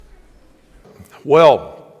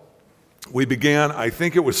Well, we began, I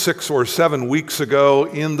think it was 6 or 7 weeks ago,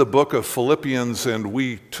 in the book of Philippians, and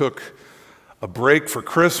we took a break for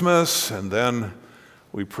Christmas, and then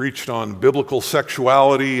we preached on biblical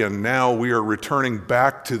sexuality, and now we are returning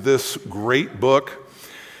back to this great book.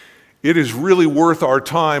 It is really worth our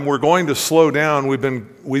time. We're going to slow down. We've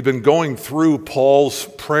been going through Paul's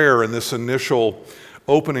prayer in this initial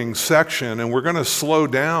opening section, and we're going to slow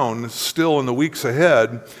down still in the weeks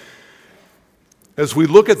ahead as we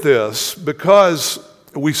look at this, because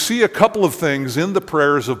we see a couple of things in the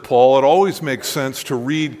prayers of Paul. It always makes sense to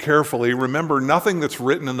read carefully. Remember, nothing that's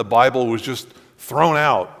written in the Bible was just thrown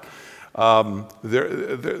out.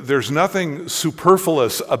 There's nothing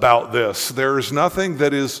superfluous about this. There's nothing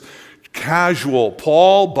that is casual.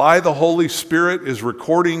 Paul, by the Holy Spirit, is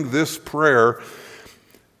recording this prayer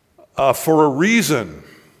for a reason.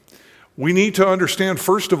 We need to understand,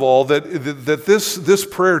 first of all, that this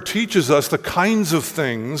prayer teaches us the kinds of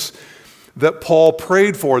things that Paul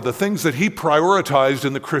prayed for, the things that he prioritized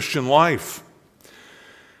in the Christian life.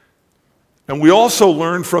 And we also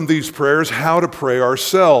learn from these prayers how to pray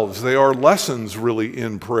ourselves. They are lessons, really,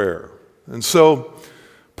 in prayer. And so,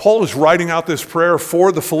 Paul is writing out this prayer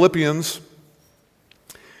for the Philippians.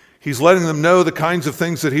 He's letting them know the kinds of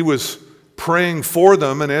things that he was praying for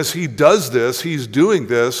them, and as he does this, he's doing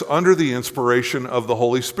this under the inspiration of the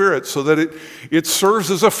Holy Spirit so that it serves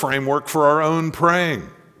as a framework for our own praying.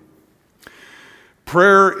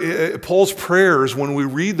 Paul's prayers, when we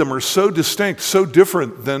read them, are so distinct, so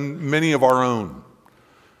different than many of our own.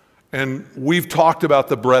 And we've talked about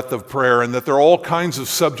the breadth of prayer and that there are all kinds of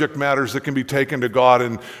subject matters that can be taken to God,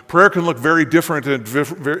 and prayer can look very different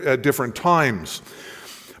at different times.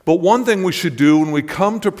 But one thing we should do when we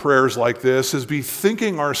come to prayers like this is be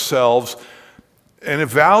thinking ourselves and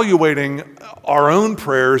evaluating our own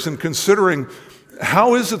prayers and considering,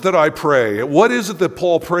 how is it that I pray? What is it that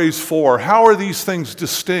Paul prays for? How are these things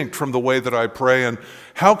distinct from the way that I pray? And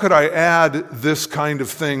how could I add this kind of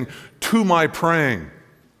thing to my praying?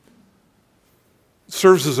 It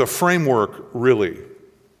serves as a framework, really.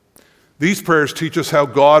 These prayers teach us how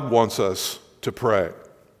God wants us to pray,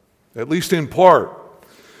 at least in part.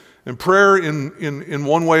 And prayer, in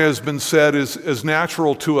one way, has been said, is as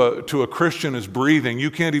natural to a Christian as breathing.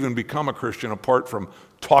 You can't even become a Christian apart from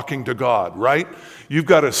talking to God, right? You've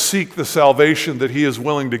got to seek the salvation that He is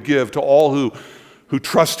willing to give to all who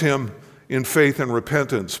trust Him in faith and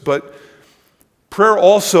repentance. But prayer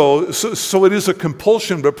also, so it is a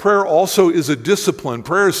compulsion, but prayer also is a discipline.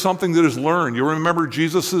 Prayer is something that is learned. You remember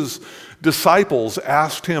Jesus' disciples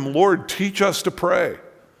asked Him, "Lord, teach us to pray."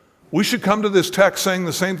 We should come to this text saying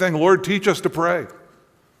the same thing. Lord, teach us to pray.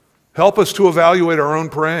 Help us to evaluate our own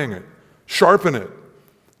praying. Sharpen it.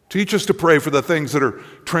 Teach us to pray for the things that are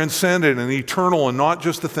transcendent and eternal and not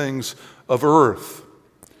just the things of earth.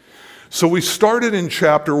 So we started in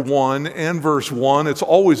chapter 1 and verse 1. It's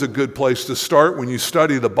always a good place to start when you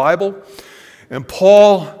study the Bible. And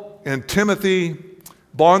Paul and Timothy,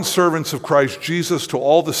 bondservants of Christ Jesus, to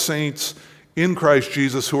all the saints in Christ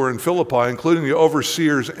Jesus who are in Philippi, including the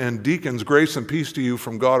overseers and deacons, grace and peace to you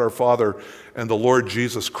from God our Father and the Lord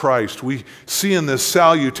Jesus Christ. We see in this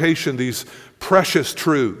salutation these precious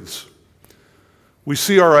truths. We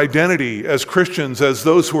see our identity as Christians as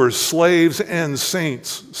those who are slaves and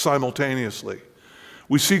saints simultaneously.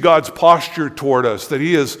 We see God's posture toward us, that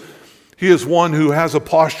He is one who has a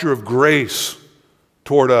posture of grace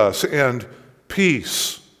toward us and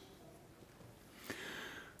peace.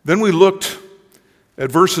 Then we looked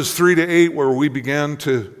at verses 3 to 8 where we began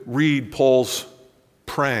to read Paul's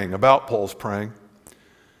praying, about Paul's praying.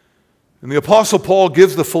 And the Apostle Paul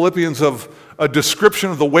gives the Philippians a description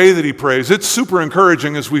of the way that he prays. It's super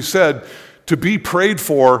encouraging, as we said, to be prayed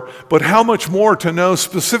for, but how much more to know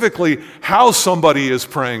specifically how somebody is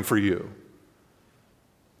praying for you.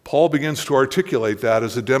 Paul begins to articulate that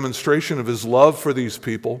as a demonstration of his love for these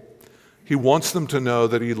people. He wants them to know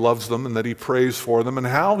that he loves them and that he prays for them and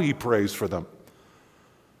how he prays for them.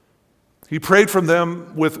 He prayed for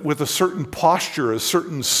them with a certain posture, a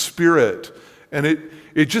certain spirit, and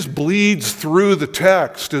it just bleeds through the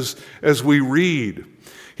text as we read.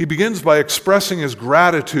 He begins by expressing his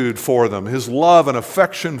gratitude for them, his love and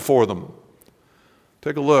affection for them.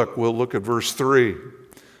 Take a look. We'll look at verse 3.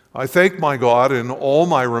 I thank my God in all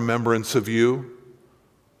my remembrance of you,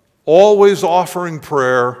 always offering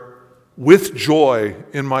prayer with joy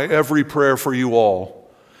in my every prayer for you all,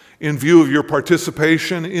 in view of your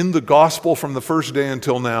participation in the gospel from the first day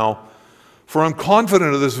until now. For I'm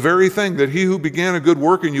confident of this very thing, that he who began a good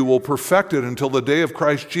work in you will perfect it until the day of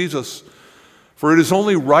Christ Jesus. For it is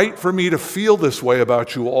only right for me to feel this way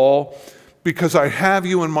about you all, because I have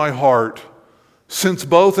you in my heart, since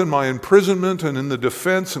both in my imprisonment and in the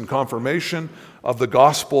defense and confirmation of the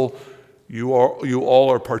gospel, you all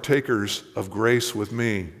are partakers of grace with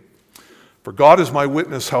me. For God is my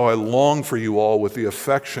witness how I long for you all with the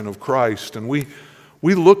affection of Christ. And we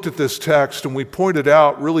looked at this text and we pointed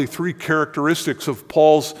out really three characteristics of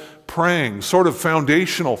Paul's praying, sort of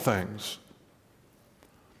foundational things.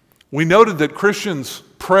 We noted that Christians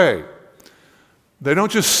pray. They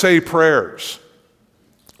don't just say prayers.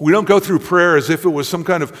 We don't go through prayer as if it was some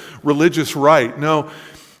kind of religious rite. No,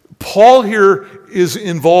 Paul here is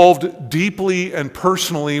involved deeply and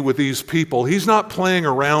personally with these people. He's not playing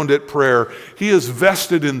around at prayer. He is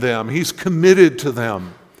vested in them. He's committed to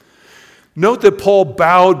them. Note that Paul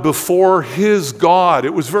bowed before his God.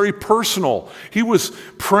 It was very personal. He was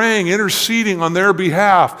praying, interceding on their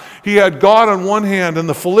behalf. He had God on one hand and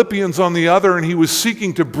the Philippians on the other, and he was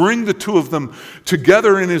seeking to bring the two of them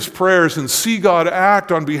together in his prayers and see God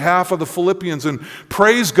act on behalf of the Philippians and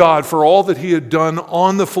praise God for all that he had done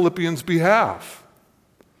on the Philippians' behalf.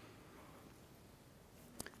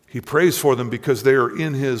 He prays for them because they are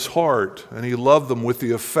in his heart, and he loved them with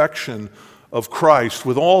the affection of Christ,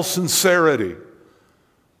 with all sincerity.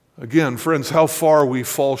 Again, friends, how far we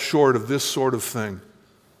fall short of this sort of thing.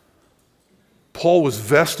 Paul was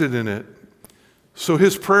vested in it, so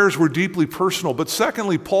his prayers were deeply personal. But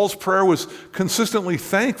secondly, Paul's prayer was consistently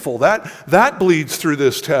thankful. That bleeds through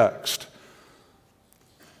this text.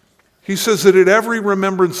 He says that at every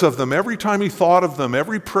remembrance of them, every time he thought of them,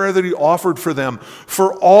 every prayer that he offered for them,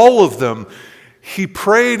 for all of them, he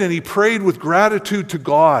prayed, and he prayed with gratitude to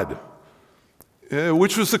God,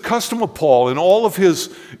 which was the custom of Paul. In all of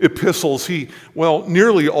his epistles,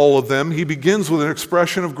 nearly all of them, he begins with an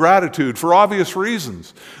expression of gratitude for obvious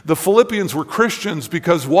reasons. The Philippians were Christians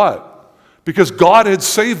because what? Because God had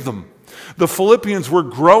saved them. The Philippians were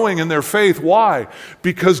growing in their faith. Why?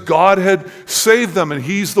 Because God had saved them, and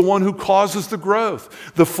he's the one who causes the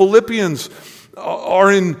growth. The Philippians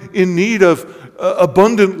are in need of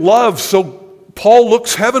abundant love, so Paul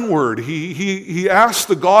looks heavenward. He asks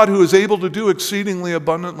the God who is able to do exceedingly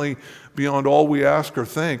abundantly beyond all we ask or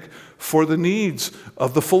think for the needs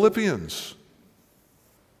of the Philippians.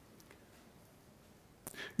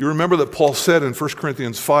 You remember that Paul said in 1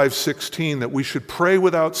 Corinthians 5:16 that we should pray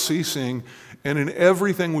without ceasing, and in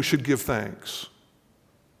everything we should give thanks,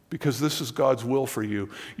 because this is God's will for you.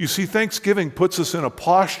 You see, thanksgiving puts us in a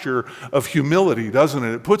posture of humility, doesn't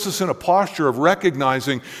it? It puts us in a posture of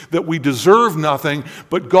recognizing that we deserve nothing,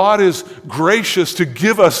 but God is gracious to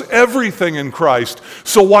give us everything in Christ.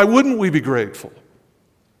 So why wouldn't we be grateful?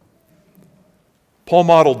 Paul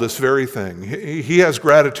modeled this very thing. He has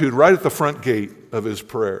gratitude right at the front gate of his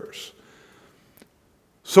prayers.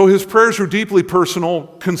 So his prayers were deeply personal,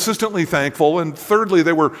 consistently thankful, and thirdly,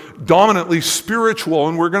 they were dominantly spiritual,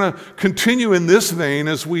 and we're going to continue in this vein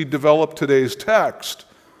as we develop today's text.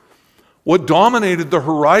 What dominated the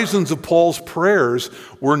horizons of Paul's prayers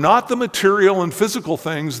were not the material and physical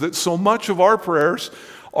things that so much of our prayers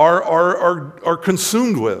are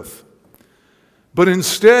consumed with, but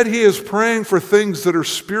instead he is praying for things that are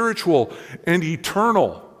spiritual and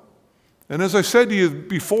eternal. And as I said to you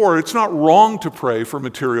before, it's not wrong to pray for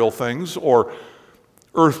material things or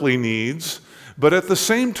earthly needs, but at the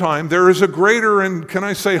same time, there is a greater and, can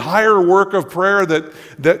I say, higher work of prayer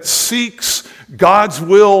that seeks God's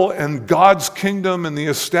will and God's kingdom and the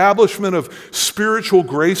establishment of spiritual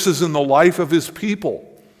graces in the life of his people.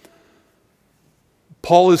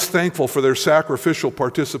 Paul is thankful for their sacrificial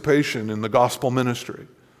participation in the gospel ministry.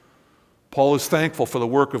 Paul is thankful for the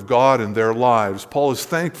work of God in their lives. Paul is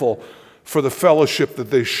thankful for the fellowship that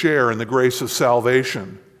they share in the grace of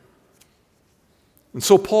salvation. And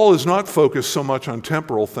so Paul is not focused so much on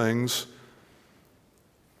temporal things,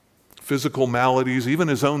 physical maladies, even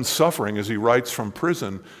his own suffering as he writes from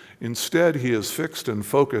prison. Instead, he is fixed and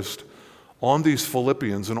focused on these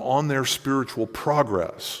Philippians and on their spiritual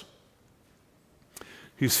progress.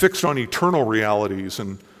 He's fixed on eternal realities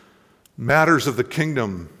and matters of the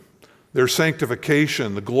kingdom, their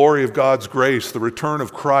sanctification, the glory of God's grace, the return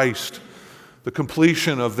of Christ, the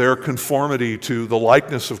completion of their conformity to the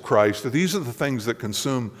likeness of Christ. These are the things that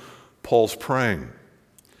consume Paul's praying.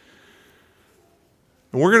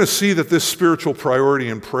 And we're going to see that this spiritual priority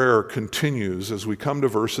in prayer continues as we come to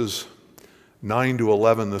verses 9 to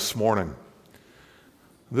 11 this morning.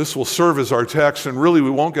 This will serve as our text, and really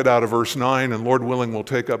we won't get out of verse 9, and Lord willing, we'll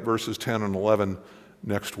take up verses 10 and 11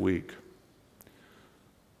 next week.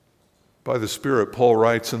 By the Spirit, Paul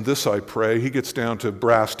writes, "And this I pray." He gets down to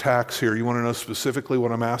brass tacks here. You want to know specifically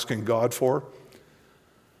what I'm asking God for?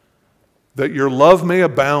 "That your love may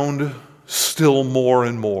abound still more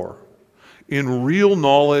and more in real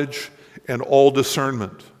knowledge and all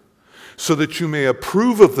discernment, so that you may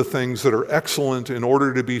approve of the things that are excellent, in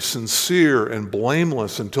order to be sincere and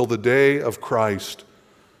blameless until the day of Christ,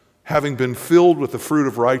 having been filled with the fruit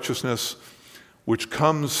of righteousness, which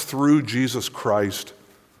comes through Jesus Christ,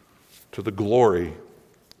 to the glory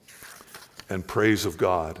and praise of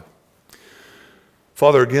God.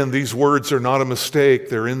 Father, again, these words are not a mistake.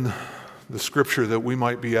 They're in the Scripture that we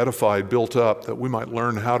might be edified, built up, that we might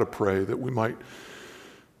learn how to pray, that we might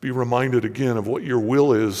be reminded again of what your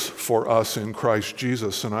will is for us in Christ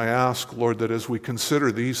Jesus. And I ask, Lord, that as we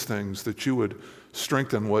consider these things, that you would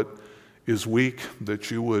strengthen what is weak, that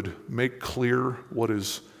you would make clear what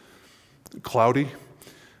is cloudy,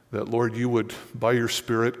 that, Lord, you would, by your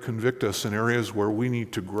Spirit, convict us in areas where we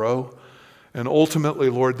need to grow. And ultimately,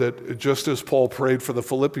 Lord, that just as Paul prayed for the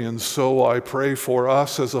Philippians, so I pray for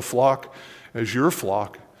us as a flock, as your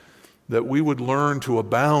flock, that we would learn to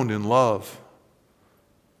abound in love.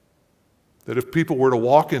 That if people were to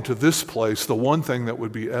walk into this place, the one thing that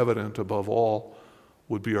would be evident above all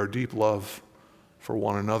would be our deep love for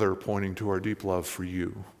one another, pointing to our deep love for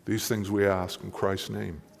you. These things we ask in Christ's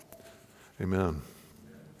name. Amen.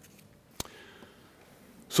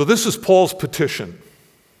 So this is Paul's petition.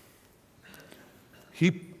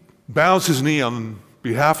 He bows his knee on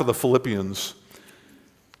behalf of the Philippians,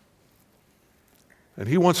 and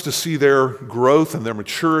he wants to see their growth and their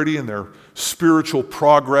maturity and their spiritual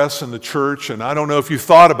progress in the church. And I don't know if you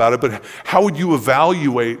thought about it, but how would you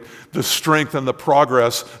evaluate the strength and the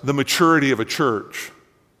progress, the maturity of a church?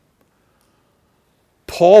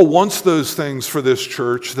 Paul wants those things for this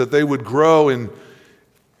church, that they would grow in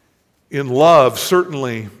love,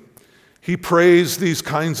 certainly. He prays these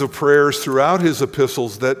kinds of prayers throughout his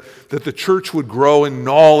epistles, that the church would grow in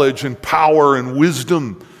knowledge and power and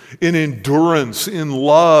wisdom, in endurance, in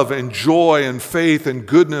love and joy and faith and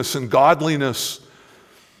goodness and godliness.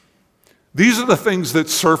 These are the things that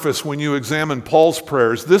surface when you examine Paul's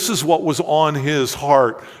prayers. This is what was on his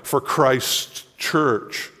heart for Christ's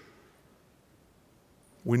church.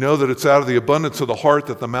 We know that it's out of the abundance of the heart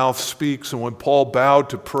that the mouth speaks, and when Paul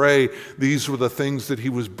bowed to pray, these were the things that he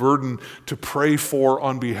was burdened to pray for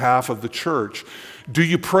on behalf of the church. Do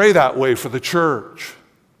you pray that way for the church?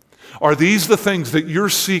 Are these the things that you're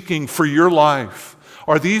seeking for your life?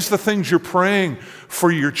 Are these the things you're praying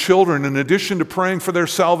for your children, in addition to praying for their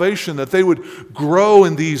salvation, that they would grow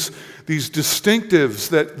in these distinctives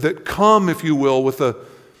that come, if you will, with the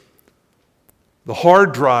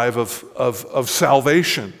hard drive of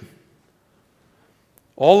salvation?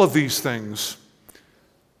 All of these things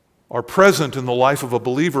are present in the life of a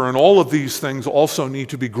believer, and all of these things also need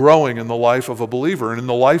to be growing in the life of a believer and in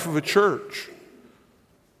the life of a church.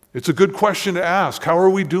 It's a good question to ask. How are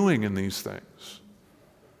we doing in these things?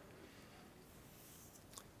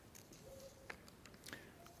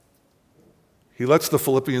 He lets the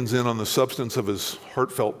Philippians in on the substance of his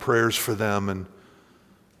heartfelt prayers for them, and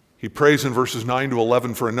he prays in verses 9 to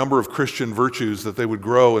 11 for a number of Christian virtues, that they would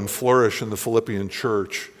grow and flourish in the Philippian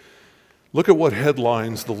church. Look at what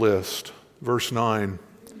headlines the list. Verse 9,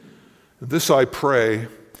 "This I pray,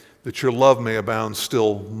 that your love may abound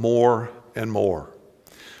still more and more."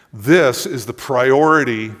 This is the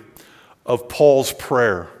priority of Paul's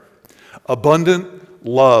prayer. Abundant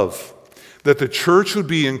love. That the church would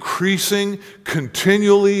be increasing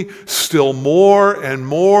continually, still more and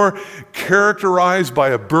more, characterized by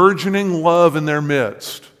a burgeoning love in their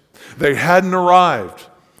midst. They hadn't arrived,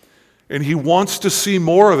 and he wants to see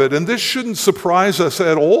more of it. And this shouldn't surprise us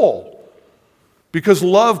at all, because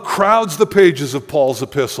love crowds the pages of Paul's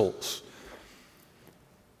epistles.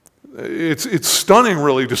 It's stunning,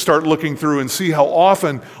 really, to start looking through and see how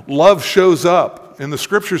often love shows up in the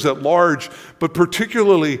scriptures at large, but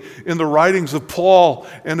particularly in the writings of Paul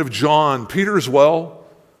and of John, Peter as well.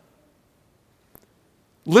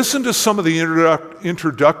 Listen to some of the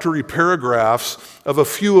introductory paragraphs of a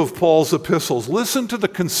few of Paul's epistles. Listen to the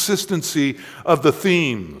consistency of the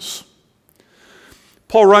themes.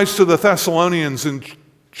 Paul writes to the Thessalonians in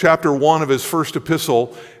chapter 1 of his first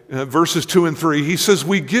epistle, verses 2 and 3, he says,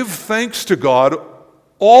 "We give thanks to God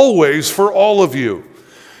always for all of you,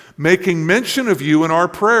 making mention of you in our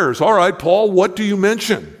prayers." All right, Paul, what do you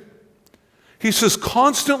mention? He says,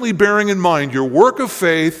 "Constantly bearing in mind your work of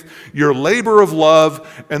faith, your labor of love,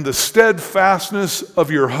 and the steadfastness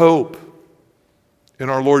of your hope in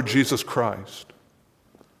our Lord Jesus Christ."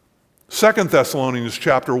 2 Thessalonians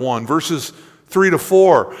chapter 1, verses 3 to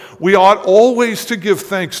 4, "We ought always to give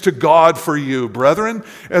thanks to God for you, brethren,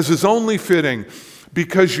 as is only fitting,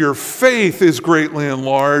 because your faith is greatly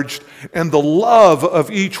enlarged, and the love of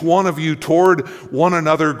each one of you toward one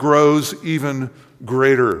another grows even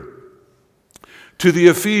greater." To the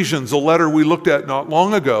Ephesians, a letter we looked at not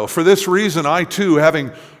long ago. For this reason, I too,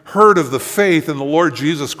 having heard of the faith in the Lord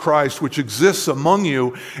Jesus Christ, which exists among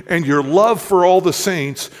you, and your love for all the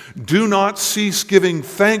saints, do not cease giving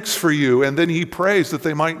thanks for you. And then he prays that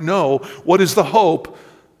they might know what is the hope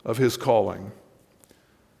of his calling.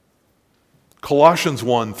 Colossians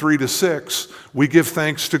 1, 3-6, we give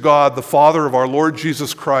thanks to God, the Father of our Lord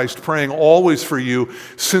Jesus Christ, praying always for you,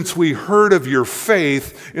 since we heard of your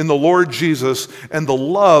faith in the Lord Jesus and the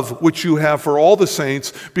love which you have for all the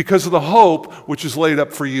saints, because of the hope which is laid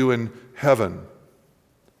up for you in heaven.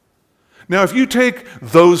 Now, if you take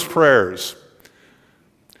those prayers,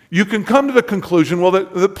 you can come to the conclusion, well,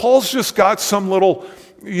 that Paul's just got some little,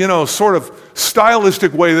 sort of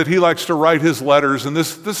stylistic way that he likes to write his letters, and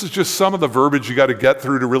this is just some of the verbiage you got to get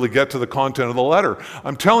through to really get to the content of the letter.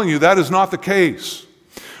 I'm telling you, that is not the case.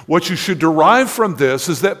 What you should derive from this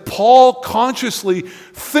is that Paul consciously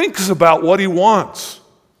thinks about what he wants,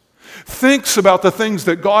 thinks about the things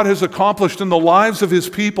that God has accomplished in the lives of his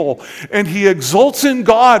people, and he exults in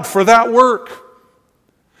God for that work.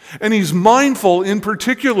 And he's mindful in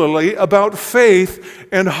particularly about faith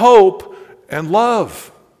and hope and love.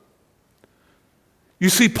 You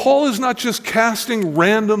see, Paul is not just casting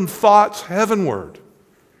random thoughts heavenward.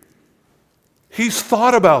 He's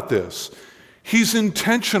thought about this. He's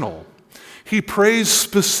intentional. He prays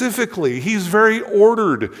specifically. He's very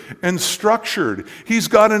ordered and structured. He's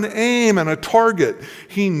got an aim and a target.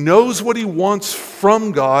 He knows what he wants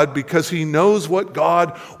from God because he knows what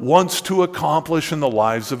God wants to accomplish in the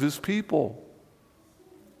lives of his people.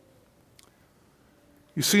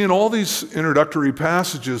 You see, in all these introductory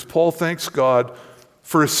passages, Paul thanks God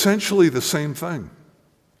for essentially the same thing.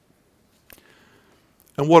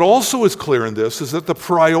 And what also is clear in this is that the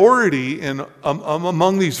priority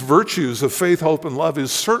among these virtues of faith, hope, and love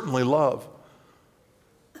is certainly love.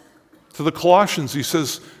 To the Colossians, he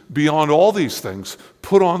says, beyond all these things,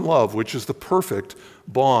 put on love, which is the perfect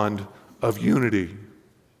bond of unity.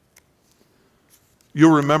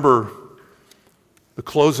 You'll remember the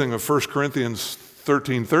closing of 1 Corinthians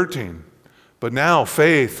 13:13. But now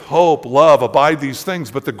faith, hope, love, abide these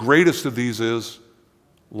things, but the greatest of these is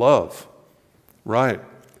love. Right.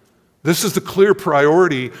 This is the clear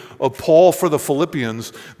priority of Paul for the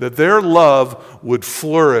Philippians, that their love would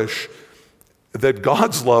flourish, that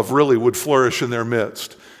God's love really would flourish in their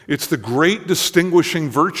midst. It's the great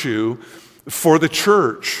distinguishing virtue for the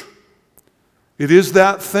church. It is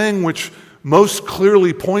that thing which most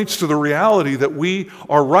clearly points to the reality that we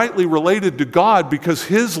are rightly related to God because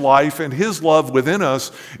his life and his love within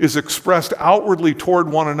us is expressed outwardly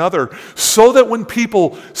toward one another, so that when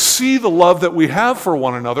people see the love that we have for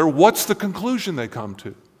one another, what's the conclusion they come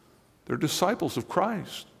to? They're disciples of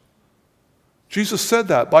Christ. Jesus said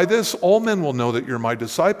that, by this all men will know that you're my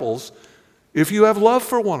disciples if you have love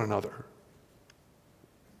for one another.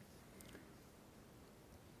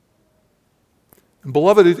 And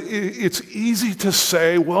beloved, it's easy to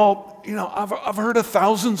say, well, I've heard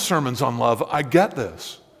 1,000 sermons on love. I get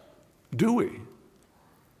this. Do we?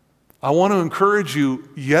 I want to encourage you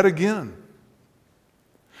yet again.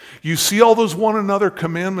 You see all those one another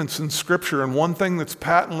commandments in Scripture, and one thing that's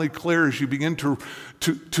patently clear as you begin to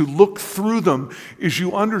look through them is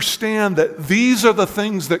you understand that these are the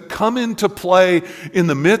things that come into play in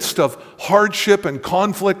the midst of hardship and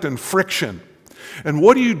conflict and friction. And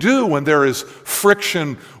what do you do when there is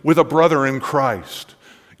friction with a brother in Christ?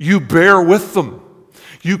 You bear with them.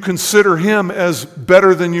 You consider him as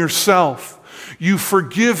better than yourself. You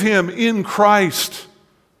forgive him in Christ,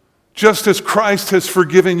 just as Christ has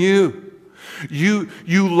forgiven you. You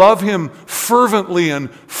love him fervently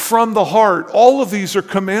and from the heart. All of these are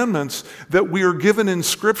commandments that we are given in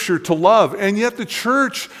Scripture to love. And yet the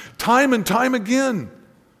church, time and time again,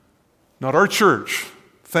 not our church,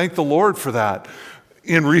 thank the Lord for that,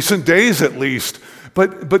 in recent days at least.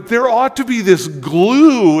 But there ought to be this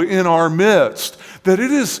glue in our midst that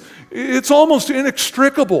it's almost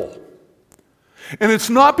inextricable. And it's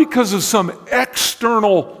not because of some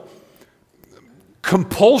external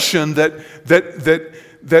compulsion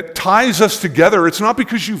that ties us together. It's not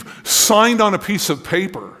because you've signed on a piece of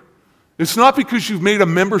paper. It's not because you've made a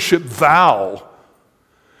membership vow.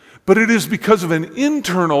 But it is because of an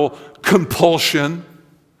internal compulsion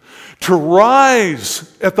to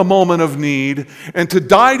rise at the moment of need and to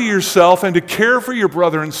die to yourself and to care for your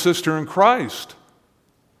brother and sister in Christ.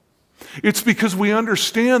 It's because we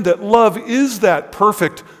understand that love is that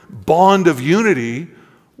perfect bond of unity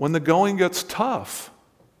when the going gets tough.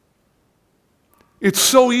 It's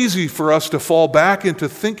so easy for us to fall back into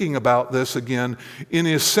thinking about this again in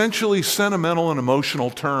essentially sentimental and emotional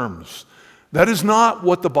terms. That is not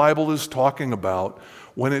what the Bible is talking about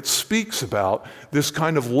when it speaks about this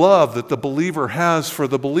kind of love that the believer has for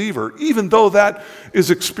the believer, even though that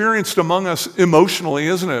is experienced among us emotionally,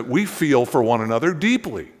 isn't it? We feel for one another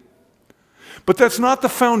deeply. But that's not the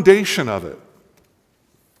foundation of it.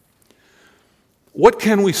 What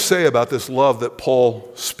can we say about this love that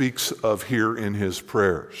Paul speaks of here in his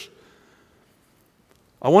prayers?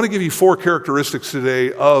 I want to give you 4 characteristics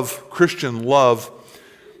today of Christian love,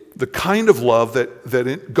 the kind of love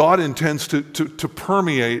that God intends to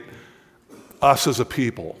permeate us as a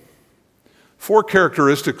people. 4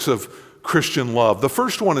 characteristics of Christian love. The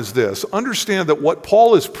first one is this: understand that what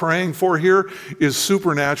Paul is praying for here is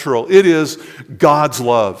supernatural. It is God's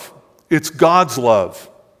love. It's God's love.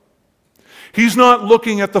 He's not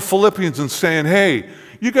looking at the Philippians and saying, hey,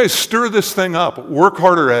 you guys stir this thing up, work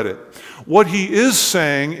harder at it. What he is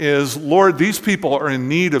saying is, Lord, these people are in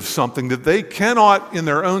need of something that they cannot in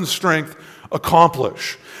their own strength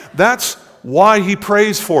accomplish. That's why he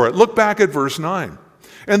prays for it. Look back at verse 9.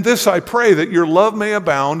 And this I pray, that your love may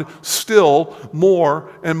abound still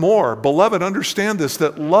more and more. Beloved, understand this,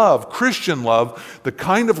 that love, Christian love, the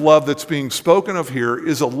kind of love that's being spoken of here,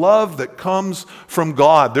 is a love that comes from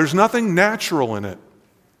God. There's nothing natural in it.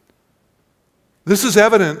 This is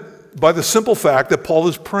evident by the simple fact that Paul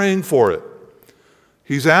is praying for it.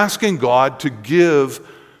 He's asking God to give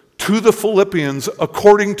to the Philippians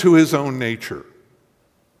according to his own nature.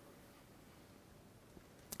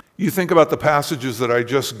 You think about the passages that I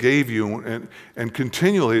just gave you, and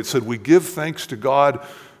continually it said, we give thanks to God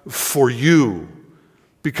for you,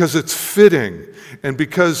 because it's fitting, and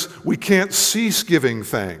because we can't cease giving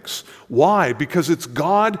thanks. Why? Because it's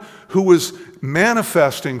God who is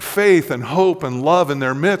manifesting faith and hope and love in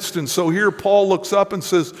their midst. And so here Paul looks up and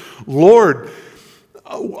says, Lord,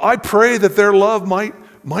 I pray that their love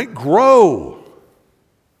might grow.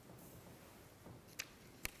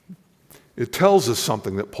 It tells us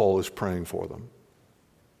something that Paul is praying for them.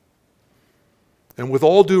 And with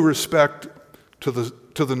all due respect to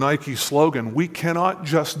the Nike slogan, we cannot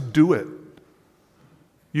just do it.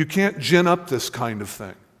 You can't gin up this kind of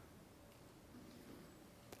thing.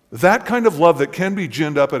 That kind of love that can be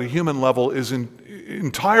ginned up at a human level is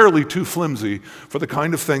entirely too flimsy for the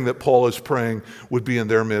kind of thing that Paul is praying would be in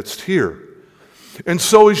their midst here. And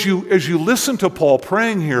so as you listen to Paul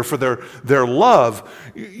praying here for their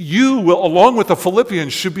love, you will, along with the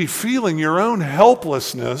Philippians, should be feeling your own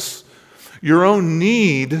helplessness, your own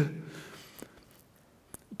need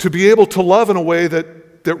to be able to love in a way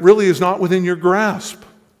that really is not within your grasp.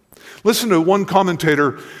 Listen to one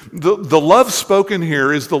commentator. The love spoken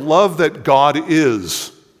here is the love that God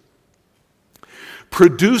is,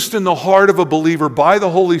 produced in the heart of a believer by the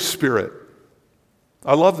Holy Spirit.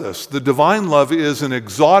 I love this. The divine love is an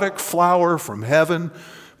exotic flower from heaven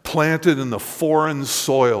planted in the foreign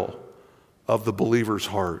soil of the believer's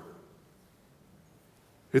heart.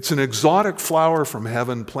 It's an exotic flower from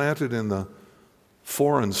heaven planted in the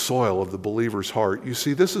foreign soil of the believer's heart. You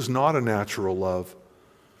see, this is not a natural love.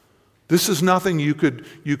 This is nothing you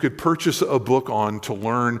could purchase a book on to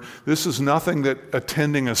learn. This is nothing that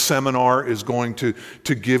attending a seminar is going to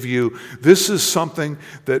give you. This is something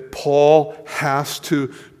that Paul has to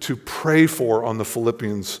pray for on the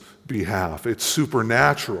Philippians' behalf. It's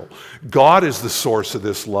supernatural. God is the source of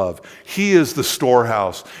this love. He is the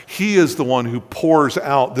storehouse. He is the one who pours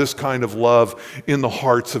out this kind of love in the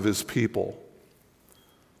hearts of his people.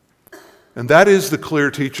 And that is the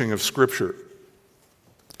clear teaching of Scripture.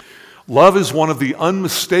 Love is one of the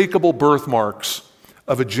unmistakable birthmarks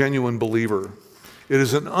of a genuine believer. It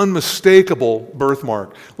is an unmistakable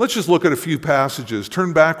birthmark. Let's just look at a few passages.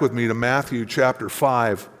 Turn back with me to Matthew chapter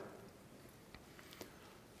 5.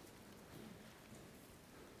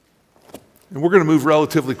 And we're going to move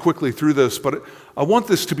relatively quickly through this, but I want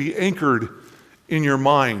this to be anchored in your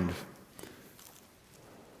mind.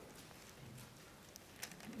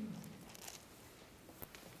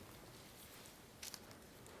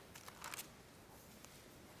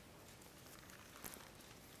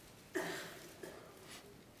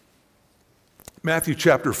 Matthew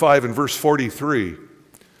chapter 5 and verse 43.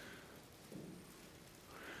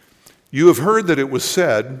 You have heard that it was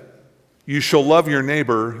said, you shall love your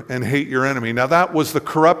neighbor and hate your enemy. Now that was the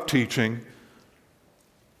corrupt teaching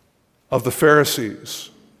of the Pharisees.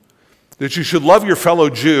 That you should love your fellow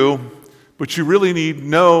Jew, but you really need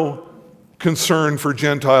no concern for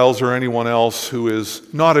Gentiles or anyone else who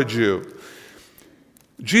is not a Jew.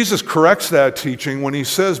 Jesus corrects that teaching when he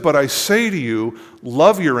says, but I say to you,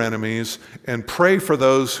 love your enemies and pray for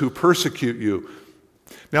those who persecute you.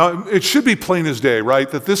 Now, it should be plain as day, right,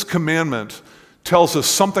 that this commandment tells us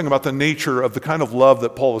something about the nature of the kind of love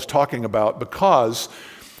that Paul is talking about, because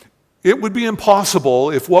it would be impossible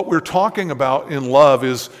if what we're talking about in love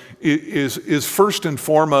is first and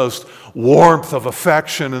foremost warmth of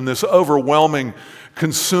affection and this overwhelming,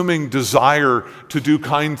 consuming desire to do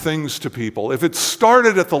kind things to people. If it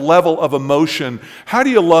started at the level of emotion, how do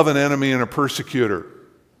you love an enemy and a persecutor?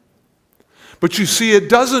 But you see, it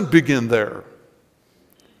doesn't begin there.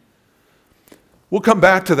 We'll come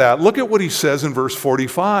back to that. Look at what he says in verse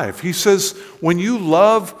 45. He says, when you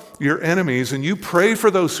love your enemies and you pray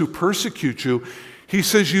for those who persecute you, he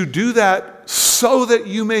says you do that so that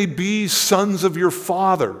you may be sons of your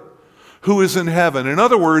Father who is in heaven. In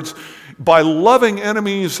other words, by loving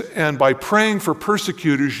enemies and by praying for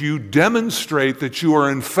persecutors, you demonstrate that you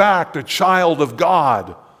are in fact a child of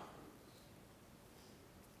God.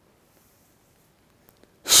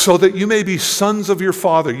 So that you may be sons of your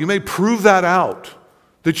Father. You may prove that out,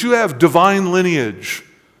 that you have divine lineage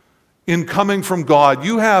in coming from God.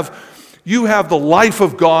 You have the life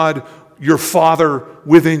of God, your Father,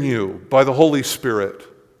 within you by the Holy Spirit.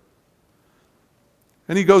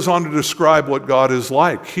 And he goes on to describe what God is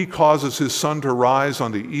like. He causes his sun to rise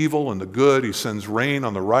on the evil and the good. He sends rain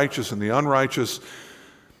on the righteous and the unrighteous.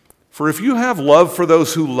 For if you have love for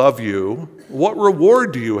those who love you, what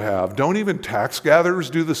reward do you have? Don't even tax gatherers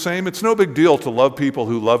do the same? It's no big deal to love people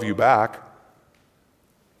who love you back.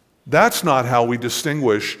 That's not how we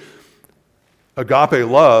distinguish agape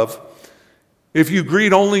love. If you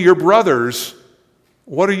greet only your brothers,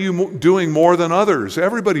 what are you doing more than others?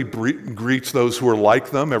 Everybody greets those who are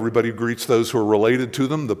like them. Everybody greets those who are related to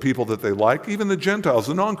them, the people that they like. Even the Gentiles,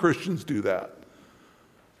 the non-Christians do that.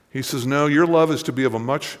 He says, no, your love is to be of a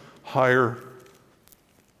much higher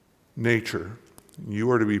nature. You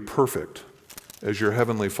are to be perfect as your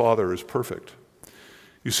heavenly Father is perfect.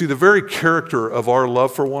 You see, the very character of our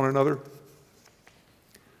love for one another,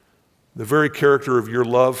 the very character of your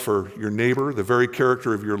love for your neighbor, the very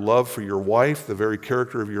character of your love for your wife, the very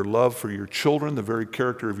character of your love for your children, the very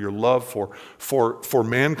character of your love for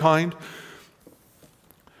mankind,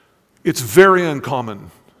 it's very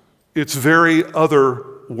uncommon. It's very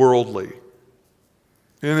otherworldly.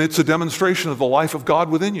 And it's a demonstration of the life of God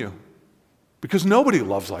within you. Because nobody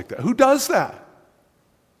loves like that. Who does that?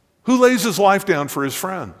 Who lays his life down for his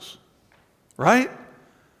friends? Right?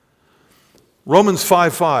 Romans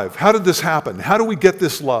 5:5. How did this happen? How do we get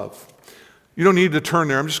this love? You don't need to turn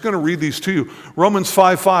there. I'm just going to read these to you. Romans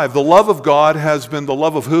 5:5. The love of God has been, the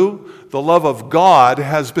love of who? The love of God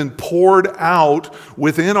has been poured out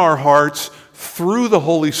within our hearts through the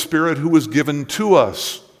Holy Spirit who was given to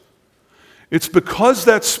us. It's because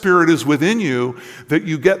that Spirit is within you that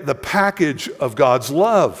you get the package of God's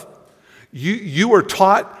love. You are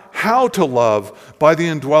taught how to love by the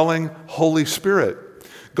indwelling Holy Spirit.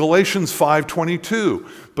 Galatians 5:22.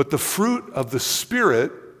 But the fruit of the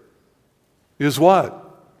Spirit is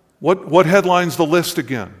what? What headlines the list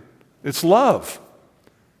again? It's love.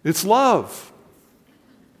 It's love.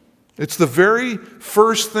 It's the very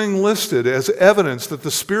first thing listed as evidence that the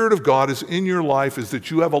Spirit of God is in your life, is that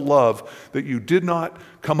you have a love that you did not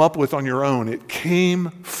come up with on your own. It came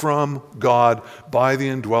from God by the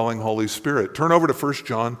indwelling Holy Spirit. Turn over to 1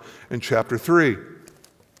 John and chapter 3. And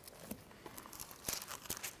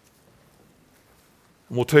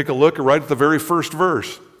we'll take a look right at the very first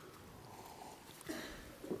verse.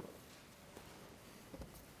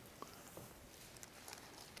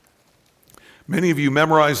 Many of you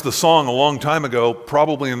memorized the song a long time ago,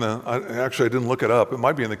 probably I didn't look it up. It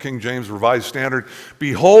might be in the King James Revised Standard.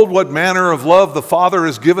 Behold what manner of love the Father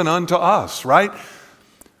has given unto us, right?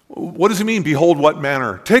 What does he mean, behold what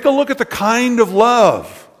manner? Take a look at the kind of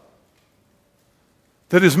love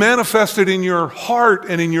that is manifested in your heart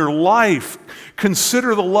and in your life.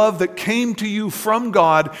 Consider the love that came to you from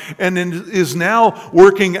God and is now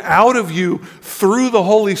working out of you through the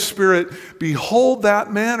Holy Spirit. Behold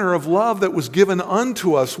that manner of love that was given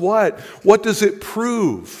unto us. What? What does it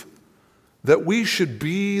prove? That we should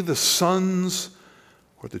be the sons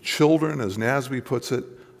or the children, as NASB puts it,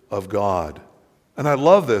 of God. And I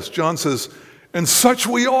love this. John says, and such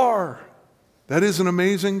we are. That is an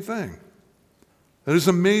amazing thing. That is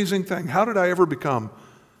an amazing thing. How did I ever become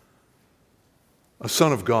a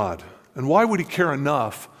son of God? And why would he care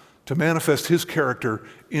enough to manifest his character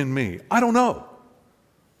in me? I don't know.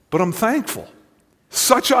 But I'm thankful.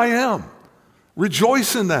 Such I am.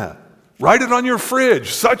 Rejoice in that. Write it on your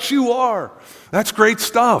fridge. Such you are. That's great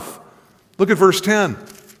stuff. Look at verse 10.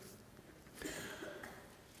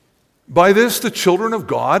 By this the children of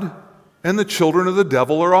God and the children of the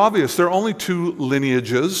devil are obvious. There are only two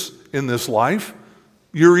lineages in this life.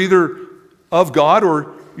 You're either of God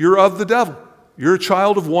or you're of the devil. You're a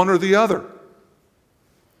child of one or the other.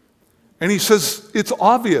 And he says it's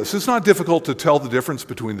obvious. It's not difficult to tell the difference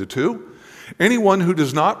between the two. Anyone who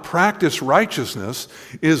does not practice righteousness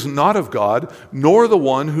is not of God, nor the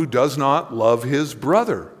one who does not love his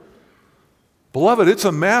brother. Beloved, it's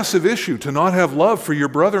a massive issue to not have love for your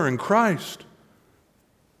brother in Christ.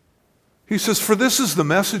 He says, for this is the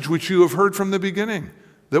message which you have heard from the beginning,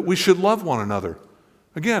 that we should love one another.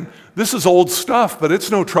 Again, this is old stuff, but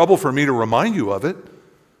it's no trouble for me to remind you of it.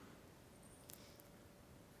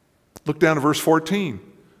 Look down to verse 14.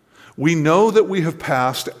 We know that we have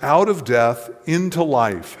passed out of death into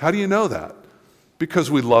life. How do you know that?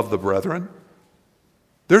 Because we love the brethren.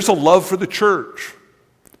 There's a love for the church.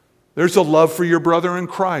 There's a love for your brother in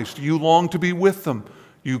Christ. You long to be with them.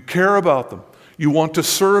 You care about them. You want to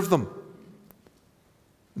serve them.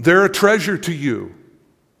 They're a treasure to you.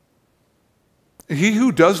 He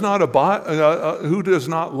who does not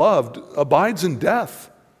love abides in death.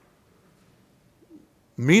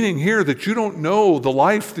 Meaning here that you don't know the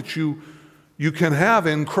life that you can have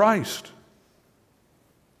in Christ.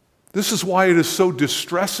 This is why it is so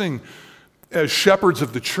distressing as shepherds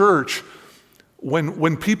of the church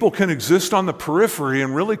when people can exist on the periphery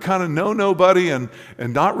and really kind of know nobody and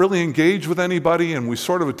not really engage with anybody, and we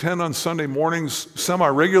sort of attend on Sunday mornings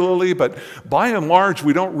semi-regularly, but by and large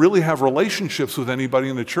we don't really have relationships with anybody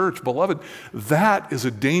in the church. Beloved, that is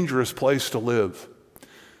a dangerous place to live.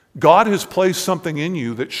 God has placed something in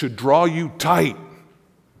you that should draw you tight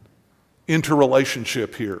into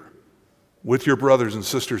relationship here with your brothers and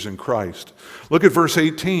sisters in Christ. Look at verse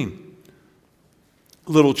 18.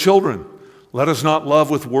 Little children, let us not love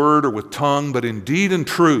with word or with tongue, but in deed and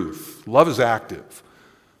truth. Love is active.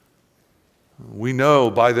 We will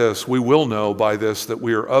know by this that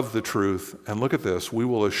we are of the truth. And look at this, we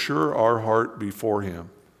will assure our heart before him.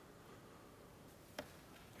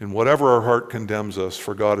 In whatever our heart condemns us,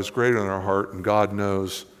 for God is greater than our heart, and God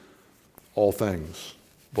knows all things.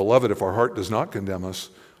 Beloved, if our heart does not condemn us,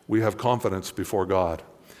 we have confidence before God.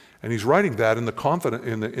 And he's writing that in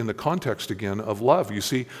the context again of love. You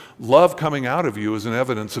see, love coming out of you is an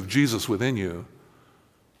evidence of Jesus within you.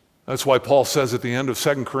 That's why Paul says at the end of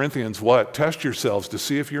 2 Corinthians, what? Test yourselves to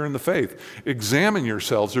see if you're in the faith. Examine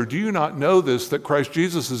yourselves, or do you not know this, that Christ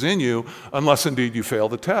Jesus is in you, unless indeed you fail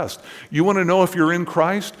the test? You want to know if you're in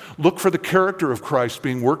Christ? Look for the character of Christ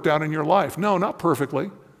being worked out in your life. No, not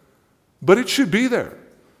perfectly, but it should be there.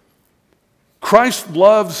 Christ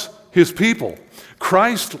loves his people.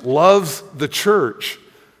 Christ loves the church.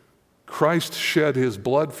 Christ shed his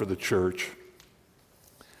blood for the church.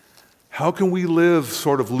 How can we live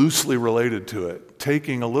sort of loosely related to it,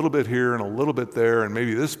 taking a little bit here and a little bit there, and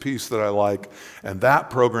maybe this piece that I like, and that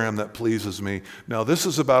program that pleases me? Now, this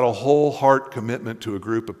is about a whole heart commitment to a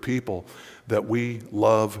group of people that we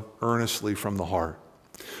love earnestly from the heart.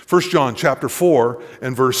 1 John chapter 4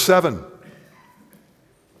 and verse 7.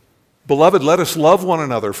 Beloved, let us love one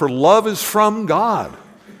another, for love is from God.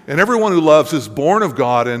 And everyone who loves is born of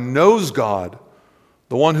God and knows God.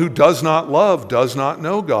 The one who does not love does not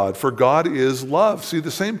know God, for God is love. See,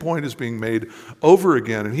 the same point is being made over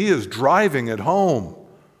again, and he is driving it home.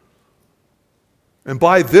 And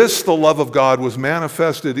by this the love of God was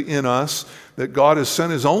manifested in us, that God has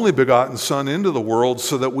sent his only begotten Son into the world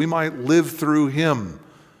so that we might live through him.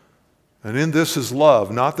 And in this is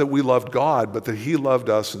love, not that we loved God, but that he loved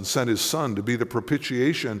us and sent his Son to be the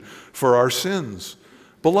propitiation for our sins.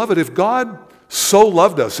 Beloved, if God so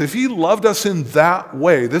loved us, if he loved us in that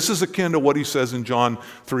way, this is akin to what he says in John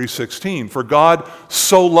 3:16. For God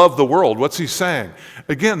so loved the world. What's he saying?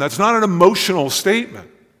 Again, that's not an emotional statement.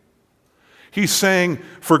 He's saying,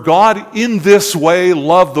 for God in this way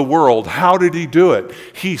loved the world. How did he do it?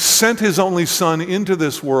 He sent his only Son into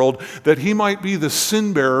this world that he might be the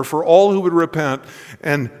sin bearer for all who would repent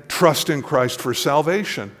and trust in Christ for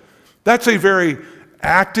salvation. That's a very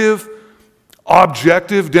active,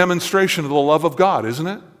 objective demonstration of the love of God, isn't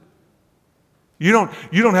it? You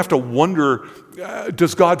don't have to wonder,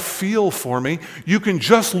 does God feel for me? You can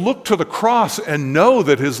just look to the cross and know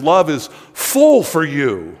that his love is full for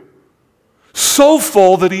you. So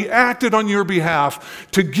full that he acted on your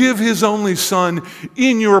behalf to give his only Son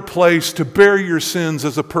in your place to bear your sins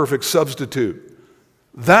as a perfect substitute.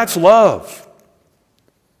 That's love.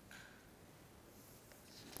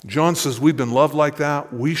 John says we've been loved like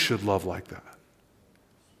that. We should love like that.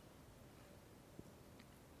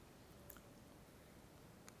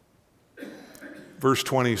 Verse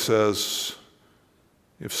 20 says,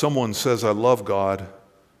 if someone says, I love God,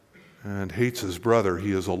 and hates his brother,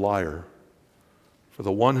 he is a liar. For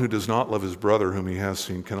the one who does not love his brother whom he has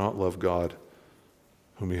seen cannot love God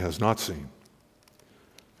whom he has not seen.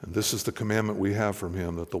 And this is the commandment we have from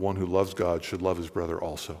him, that the one who loves God should love his brother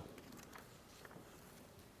also.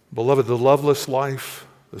 Beloved, the loveless life,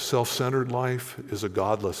 the self-centered life, is a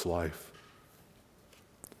godless life.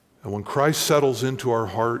 And when Christ settles into our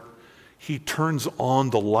heart, he turns on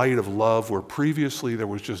the light of love where previously there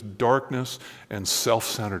was just darkness and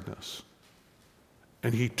self-centeredness.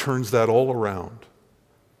 And he turns that all around.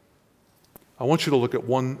 I want you to look at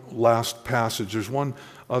one last passage. There's one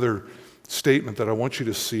other statement that I want you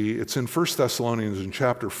to see. It's in 1 Thessalonians in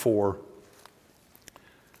chapter 4.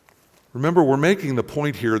 Remember, we're making the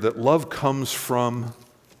point here that love comes from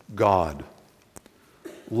God.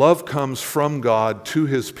 Love comes from God to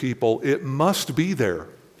his people. It must be there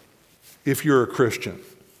if you're a Christian.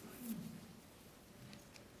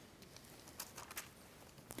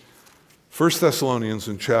 1 Thessalonians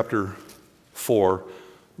in chapter 4,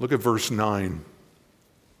 look at verse 9.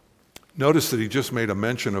 Notice that he just made a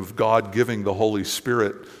mention of God giving the Holy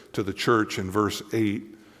Spirit to the church in verse 8.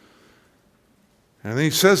 And then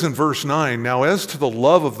he says in verse 9, now as to the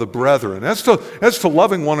love of the brethren, as to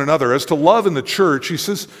loving one another, as to love in the church, he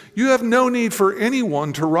says, you have no need for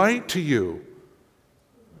anyone to write to you.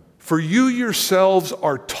 For you yourselves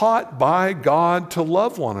are taught by God to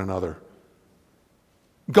love one another.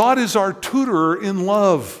 God is our tutor in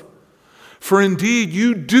love. For indeed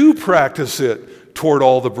you do practice it toward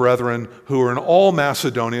all the brethren who are in all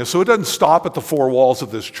Macedonia. So it doesn't stop at the four walls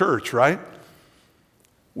of this church, right?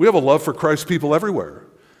 We have a love for Christ's people everywhere.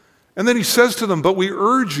 And then he says to them, but we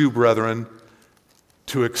urge you, brethren,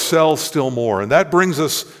 to excel still more. And that brings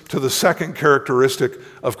us to the second characteristic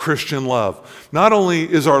of Christian love. Not only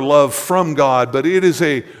is our love from God, but it is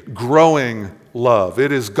a growing love.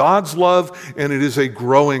 It is God's love, and it is a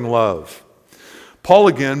growing love. Paul,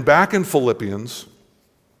 again, back in Philippians,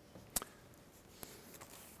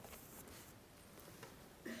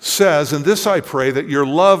 says, and this I pray, that your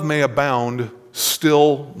love may abound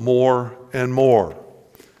still more and more.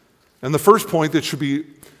 And the first point that should be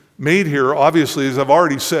made here, obviously, as I've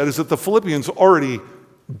already said, is that the Philippians already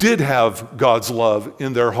did have God's love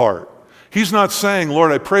in their heart. He's not saying,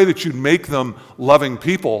 Lord, I pray that you'd make them loving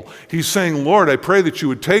people. He's saying, Lord, I pray that you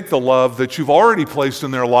would take the love that you've already placed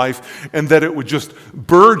in their life and that it would just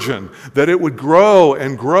burgeon, that it would grow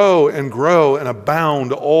and grow and grow and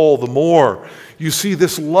abound all the more. You see,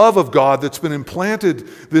 this love of God that's been implanted,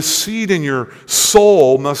 this seed in your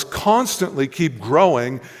soul, must constantly keep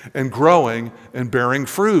growing and growing and bearing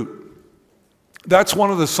fruit. That's one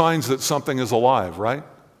of the signs that something is alive, right?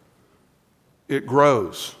 It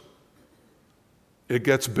grows. It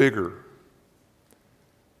gets bigger.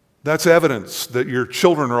 That's evidence that your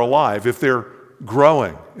children are alive if they're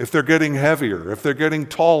growing, if they're getting heavier, if they're getting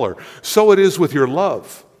taller. So it is with your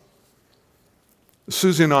love.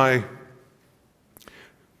 Susie and I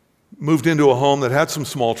moved into a home that had some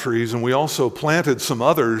small trees, and we also planted some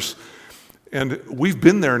others. And we've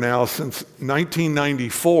been there now since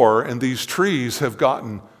 1994, and these trees have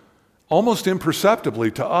gotten almost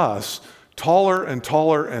imperceptibly to us taller and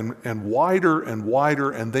taller and wider,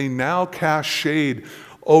 and they now cast shade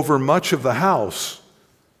over much of the house.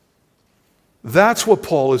 That's what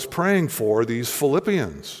Paul is praying for these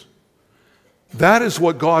Philippians. That is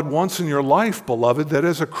what God wants in your life, beloved, that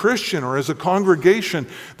as a Christian or as a congregation,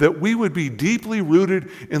 that we would be deeply rooted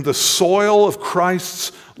in the soil of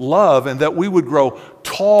Christ's love and that we would grow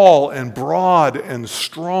tall and broad and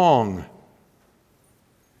strong.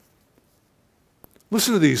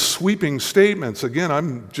 Listen to these sweeping statements. Again,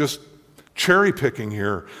 I'm just cherry picking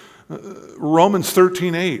here. Romans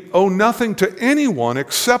 13:8. Owe nothing to anyone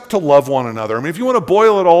except to love one another. I mean, if you want to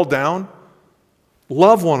boil it all down,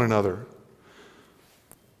 love one another.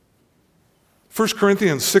 1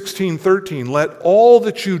 Corinthians 16:13. Let all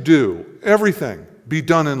that you do, everything, be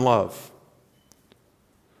done in love.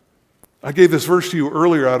 I gave this verse to you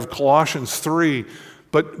earlier out of Colossians 3.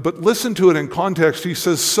 But listen to it in context. He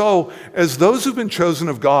says, so as those who've been chosen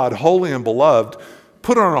of God, holy and beloved,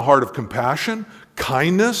 put on a heart of compassion,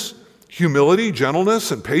 kindness, humility,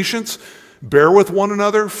 gentleness, and patience. Bear with one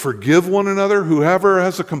another, forgive one another. Whoever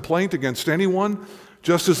has a complaint against anyone,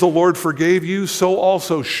 just as the Lord forgave you, so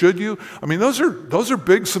also should you. I mean, those are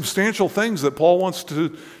big, substantial things that Paul wants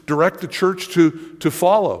to direct the church to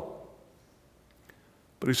follow.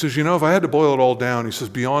 But he says, if I had to boil it all down, he says,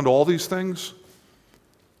 beyond all these things,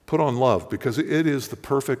 put on love, because it is the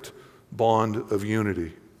perfect bond of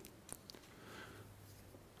unity.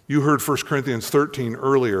 You heard 1 Corinthians 13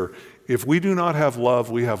 earlier. If we do not have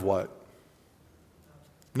love, we have what?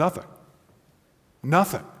 Nothing.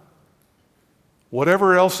 Nothing.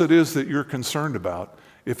 Whatever else it is that you're concerned about,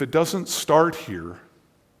 if it doesn't start here,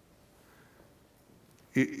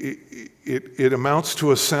 it amounts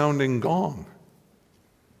to a sounding gong.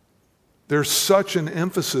 There's such an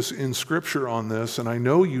emphasis in Scripture on this, and I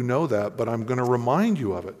know you know that, but I'm going to remind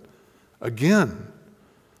you of it again.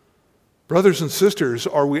 Brothers and sisters,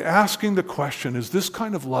 are we asking the question, is this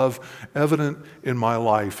kind of love evident in my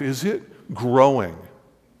life? Is it growing?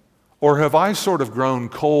 Or have I sort of grown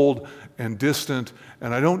cold and distant,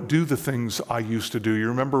 and I don't do the things I used to do? You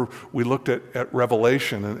remember we looked at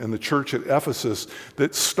Revelation and the church at Ephesus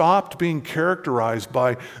that stopped being characterized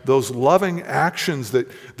by those loving actions that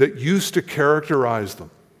used to characterize them.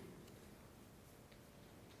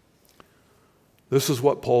 This is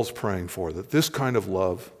what Paul's praying for, that this kind of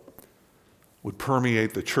love would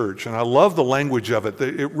permeate the church. And I love the language of it.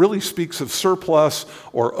 It really speaks of surplus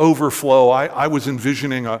or overflow. I was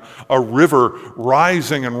envisioning a river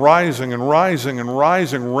rising and rising and rising and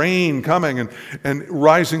rising, rain coming and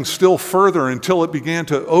rising still further until it began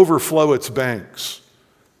to overflow its banks,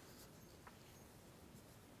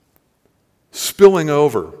 spilling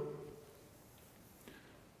over.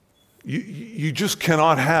 You just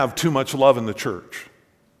cannot have too much love in the church.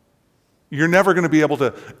 You're never going to be able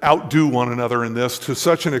to outdo one another in this to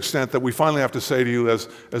such an extent that we finally have to say to you, as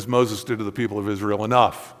Moses did to the people of Israel,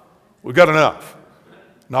 enough. We've got enough.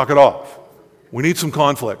 Knock it off. We need some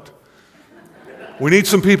conflict. We need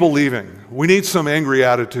some people leaving. We need some angry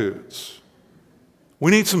attitudes. We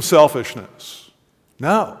need some selfishness.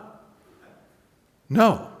 No.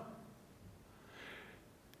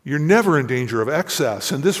 You're never in danger of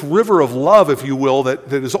excess. And this river of love, if you will,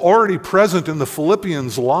 that is already present in the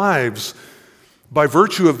Philippians' lives by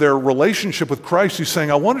virtue of their relationship with Christ, he's saying,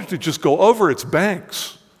 I want it to just go over its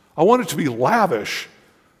banks. I want it to be lavish.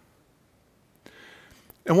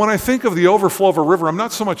 And when I think of the overflow of a river, I'm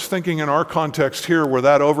not so much thinking in our context here where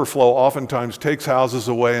that overflow oftentimes takes houses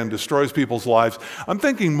away and destroys people's lives. I'm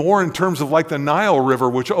thinking more in terms of like the Nile River,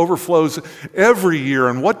 which overflows every year.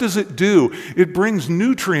 And what does it do? It brings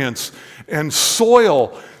nutrients and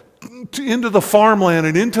soil into the farmland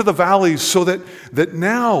and into the valleys so that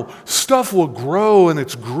now stuff will grow and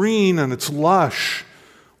it's green and it's lush.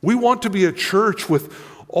 We want to be a church with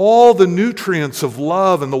all the nutrients of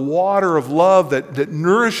love and the water of love that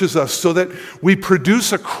nourishes us so that we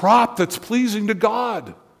produce a crop that's pleasing to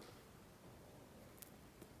God.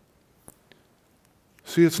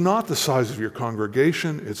 See, it's not the size of your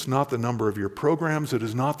congregation. It's not the number of your programs. It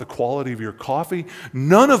is not the quality of your coffee.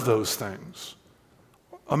 None of those things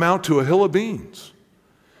amount to a hill of beans.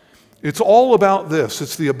 It's all about this.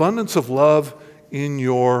 It's the abundance of love in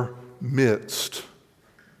your midst.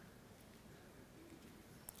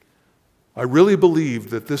 I really believe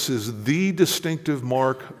that this is the distinctive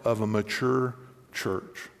mark of a mature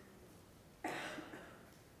church.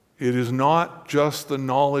 It is not just the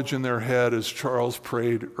knowledge in their head, as Charles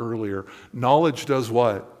prayed earlier. Knowledge does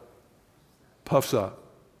what? Puffs up.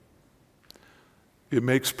 It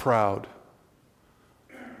makes proud.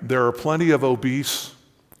 There are plenty of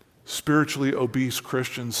spiritually obese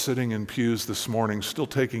Christians sitting in pews this morning, still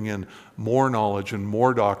taking in more knowledge and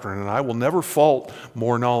more doctrine. And I will never fault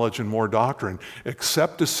more knowledge and more doctrine,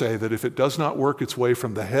 except to say that if it does not work its way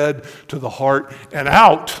from the head to the heart and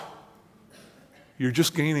out, you're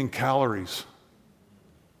just gaining calories.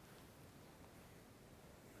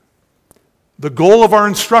 The goal of our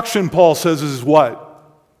instruction, Paul says, is what?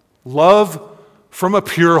 Love from a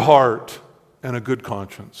pure heart and a good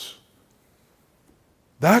conscience.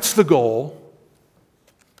 That's the goal.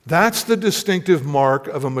 That's the distinctive mark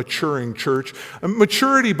of a maturing church.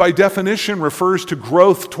 Maturity, by definition, refers to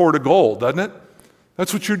growth toward a goal, doesn't it?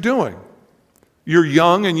 That's what you're doing. You're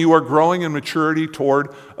young and you are growing in maturity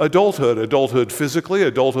toward adulthood. Adulthood physically,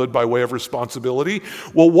 adulthood by way of responsibility.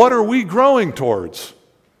 Well, what are we growing towards?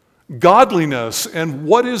 Godliness. And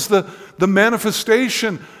what is the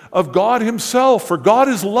manifestation of God Himself? For God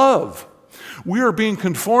is love. We are being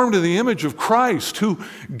conformed to the image of Christ, who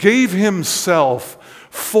gave Himself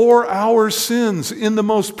for our sins in the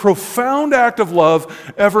most profound act of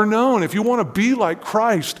love ever known. If you want to be like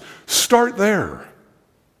Christ, start there.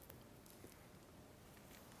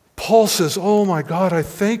 Paul says, oh my God, I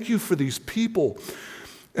thank you for these people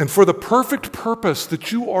and for the perfect purpose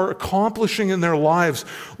that you are accomplishing in their lives.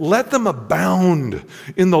 Let them abound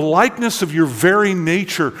in the likeness of your very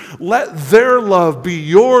nature. Let their love be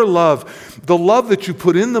your love, the love that you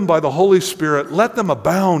put in them by the Holy Spirit. Let them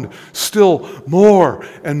abound still more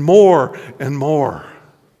and more and more.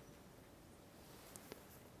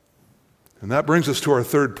 And that brings us to our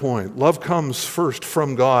third point. Love comes first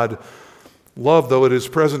from God. Love, though it is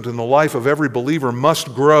present in the life of every believer,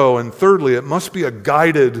 must grow. And thirdly, it must be a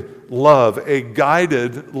guided love. A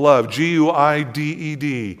guided love.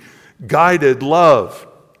 Guided. guided love.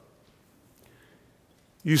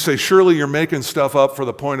 You say, surely you're making stuff up for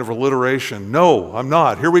the point of alliteration. No, I'm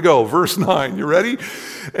not. Here we go, verse 9. You ready?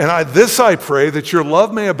 And this I pray, that your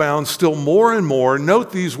love may abound still more and more.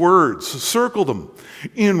 Note these words, circle them.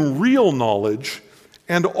 In real knowledge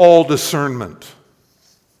and all discernment.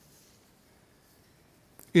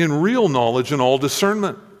 In real knowledge and all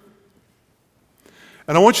discernment.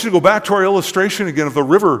 And I want you to go back to our illustration again of the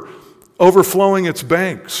river overflowing its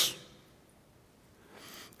banks.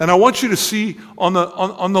 And I want you to see on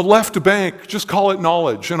the left bank, just call it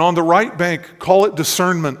knowledge. And on the right bank, call it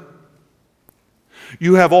discernment.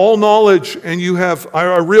 You have all knowledge and you have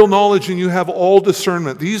real knowledge and you have all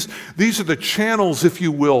discernment. These are the channels, if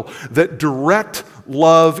you will, that direct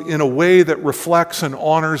love in a way that reflects and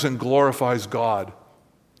honors and glorifies God.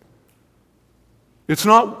 It's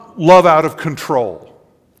not love out of control.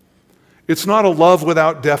 It's not a love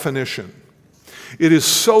without definition. It is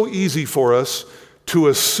so easy for us to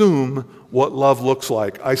assume what love looks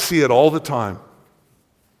like. I see it all the time.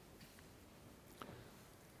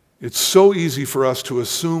 It's so easy for us to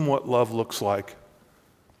assume what love looks like.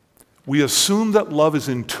 We assume that love is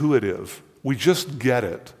intuitive. We just get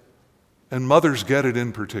it. And mothers get it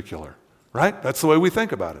in particular, right? That's the way we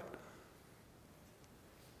think about it.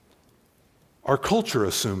 Our culture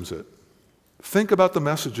assumes it. Think about the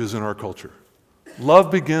messages in our culture.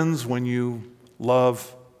 Love begins when you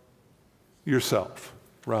love yourself,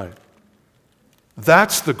 right?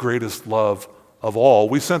 That's the greatest love of all.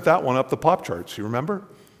 We sent that one up the pop charts, you remember?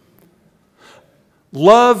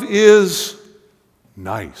 Love is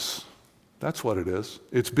nice. That's what it is.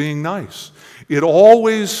 It's being nice. It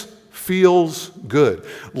always feels good.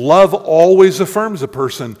 Love always affirms a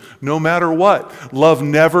person, no matter what. Love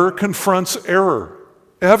never confronts error,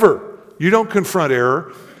 ever. You don't confront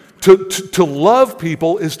error. To love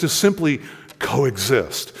people is to simply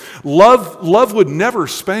coexist. Love would never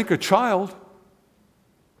spank a child.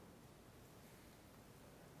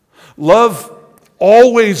 Love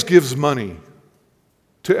always gives money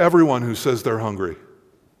to everyone who says they're hungry.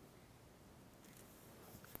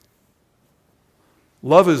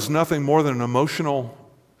 Love is nothing more than an emotional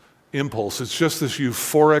impulse. It's just this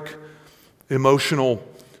euphoric, emotional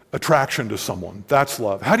attraction to someone. That's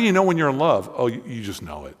love. How do you know when you're in love? Oh, you just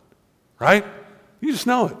know it, right? You just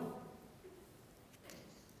know it.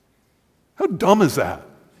 How dumb is that?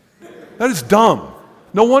 That is dumb.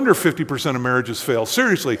 No wonder 50% of marriages fail.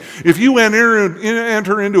 Seriously, if you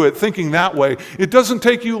enter into it thinking that way, it doesn't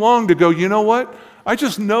take you long to go, you know what? I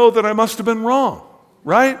just know that I must have been wrong,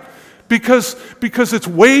 right? Because it's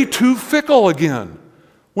way too fickle again.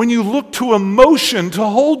 When you look to emotion to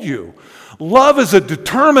hold you, love is a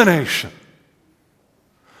determination.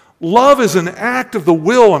 Love is an act of the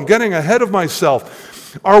will. I'm getting ahead of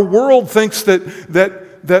myself. Our world thinks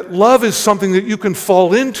that love is something that you can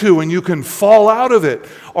fall into and you can fall out of it.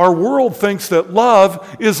 Our world thinks that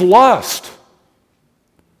love is lust.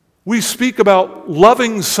 We speak about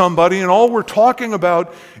loving somebody and all we're talking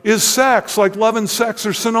about is sex, like love and sex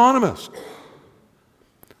are synonymous.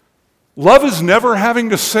 Love is never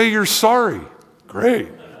having to say you're sorry. Great.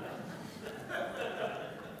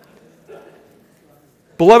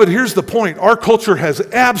 Beloved, here's the point. Our culture has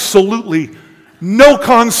absolutely no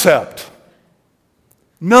concept.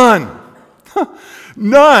 None.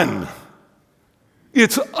 None.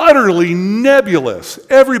 It's utterly nebulous.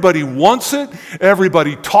 Everybody wants it.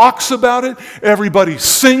 Everybody talks about it. Everybody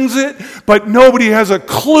sings it. But nobody has a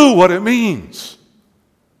clue what it means.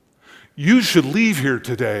 You should leave here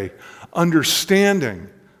today understanding,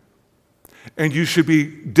 and you should be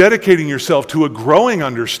dedicating yourself to a growing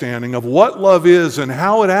understanding of what love is and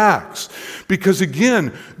how it acts. Because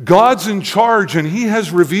again, God's in charge and He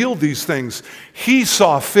has revealed these things. He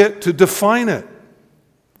saw fit to define it.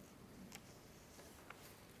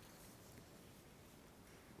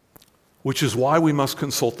 Which is why we must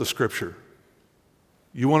consult the Scripture.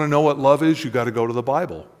 You want to know what love is? You've got to go to the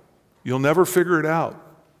Bible. You'll never figure it out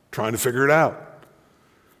trying to figure it out.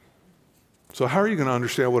 So how are you going to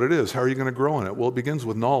understand what it is? How are you going to grow in it? Well, it begins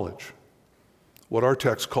with knowledge. What our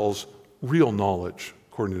text calls real knowledge,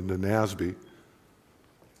 according to NASB.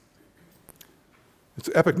 It's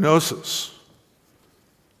epignosis.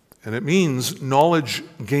 And it means knowledge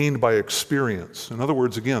gained by experience. In other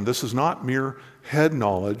words, again, this is not mere head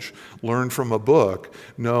knowledge learned from a book.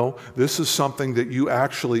 No, this is something that you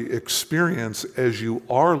actually experience as you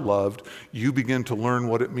are loved. You begin to learn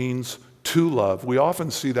what it means to love. We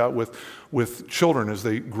often see that with children as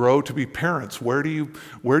they grow to be parents. Where do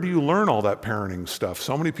you learn all that parenting stuff?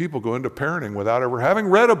 So many people go into parenting without ever having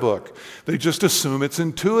read a book. They just assume it's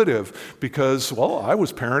intuitive because, well, I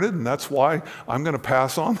was parented and that's why I'm going to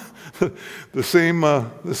pass on the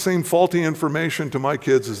same faulty information to my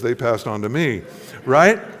kids as they passed on to me,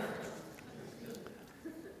 right?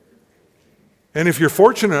 And if you're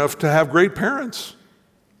fortunate enough to have great parents,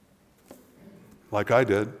 like I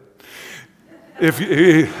did,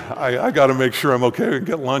 I got to make sure I'm okay and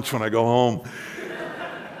get lunch when I go home.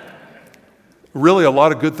 Really, a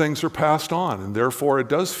lot of good things are passed on, and therefore it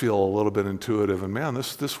does feel a little bit intuitive. And man,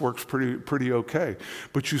 this works pretty okay.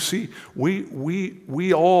 But you see,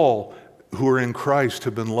 we all who are in Christ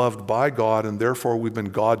have been loved by God, and therefore we've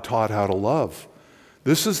been God taught how to love.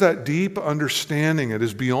 This is that deep understanding. It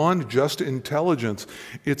is beyond just intelligence.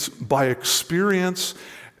 It's by experience.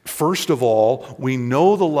 First of all, we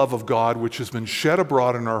know the love of God which has been shed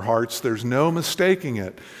abroad in our hearts. There's no mistaking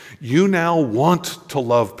it. You now want to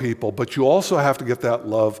love people, but you also have to get that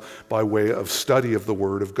love by way of study of the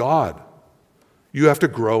Word of God. You have to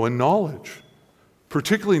grow in knowledge,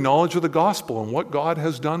 particularly knowledge of the gospel and what God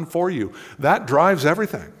has done for you. That drives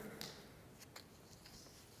everything.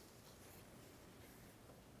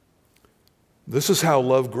 This is how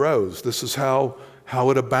love grows. This is how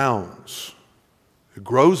it abounds. It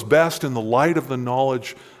grows best in the light of the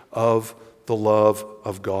knowledge of the love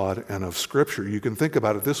of God and of Scripture. You can think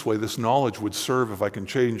about it this way. This knowledge would serve, if I can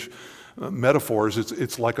change metaphors,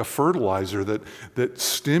 it's like a fertilizer that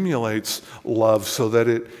stimulates love so that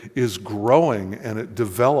it is growing and it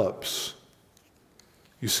develops.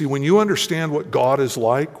 You see, when you understand what God is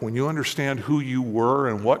like, when you understand who you were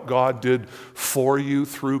and what God did for you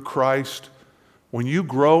through Christ, when you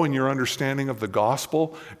grow in your understanding of the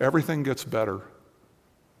gospel, everything gets better.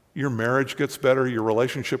 Your marriage gets better, your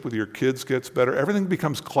relationship with your kids gets better, everything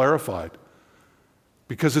becomes clarified.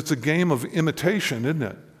 Because it's a game of imitation, isn't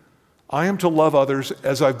it? I am to love others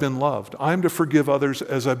as I've been loved. I am to forgive others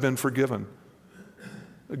as I've been forgiven.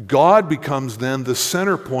 God becomes then the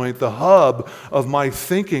center point, the hub of my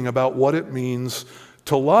thinking about what it means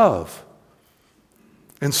to love.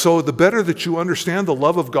 And so the better that you understand the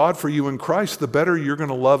love of God for you in Christ, the better you're going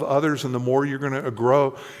to love others and the more you're going to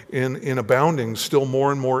grow in abounding still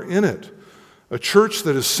more and more in it. A church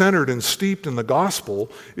that is centered and steeped in the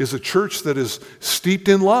gospel is a church that is steeped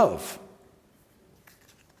in love.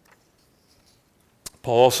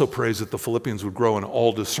 Paul also prays that the Philippians would grow in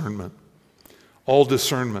all discernment. All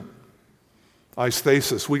discernment.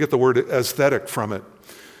 Aesthesis. We get the word aesthetic from it.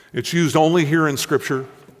 It's used only here in Scripture.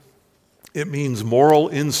 It means moral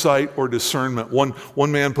insight or discernment.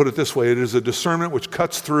 One man put it this way: it is a discernment which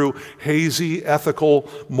cuts through hazy, ethical,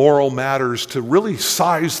 moral matters to really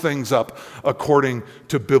size things up according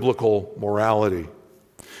to biblical morality.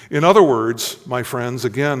 In other words, my friends,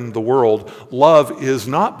 again, the world, love is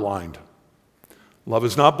not blind. Love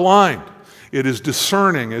is not blind. It is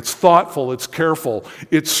discerning, it's thoughtful, it's careful,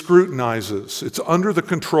 it scrutinizes. It's under the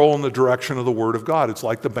control and the direction of the Word of God. It's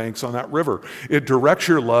like the banks on that river. It directs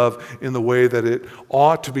your love in the way that it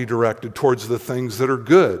ought to be directed towards the things that are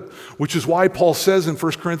good, which is why Paul says in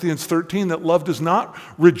 1 Corinthians 13 that love does not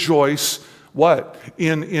rejoice, what?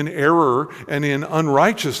 In error and in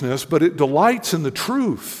unrighteousness, but it delights in the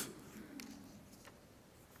truth.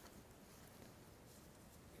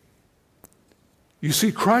 You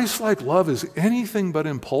see, Christ-like love is anything but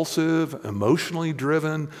impulsive, emotionally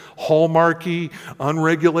driven, hallmarky,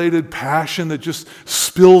 unregulated passion that just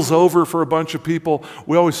spills over for a bunch of people.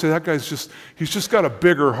 We always say that he's just got a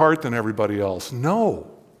bigger heart than everybody else.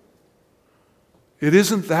 No. It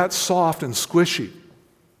isn't that soft and squishy.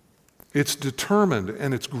 It's determined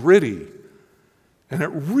and it's gritty. And it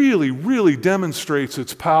really, really demonstrates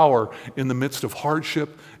its power in the midst of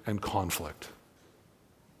hardship and conflict.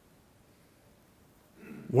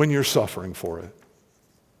 When you're suffering for it.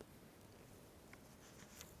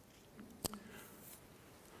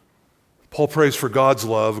 Paul prays for God's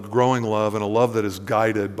love, growing love, and a love that is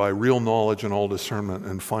guided by real knowledge and all discernment.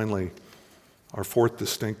 And finally, our fourth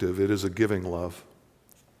distinctive, it is a giving love.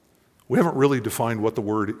 We haven't really defined what the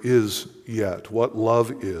word is yet, what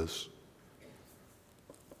love is.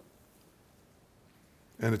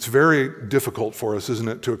 And it's very difficult for us, isn't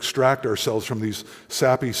it, to extract ourselves from these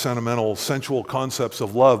sappy, sentimental, sensual concepts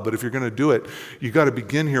of love. But if you're going to do it, you've got to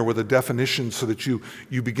begin here with a definition so that you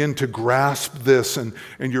begin to grasp this and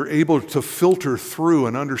you're able to filter through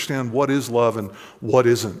and understand what is love and what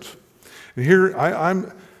isn't. And here,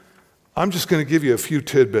 I'm just going to give you a few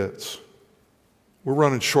tidbits. We're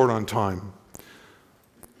running short on time.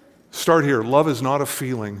 Start here. Love is not a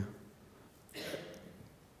feeling.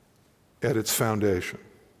 at its foundation.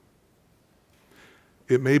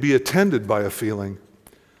 It may be attended by a feeling,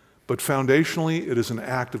 but foundationally it is an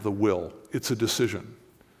act of the will. It's a decision.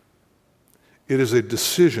 It is a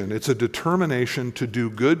decision. It's a determination to do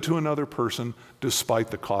good to another person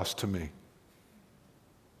despite the cost to me.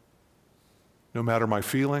 No matter my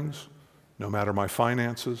feelings, no matter my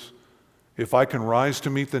finances, if I can rise to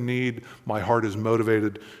meet the need, my heart is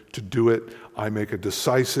motivated to do it. I make a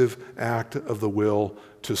decisive act of the will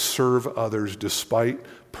to serve others despite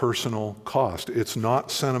personal cost. It's not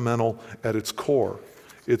sentimental at its core.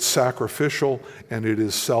 It's sacrificial and it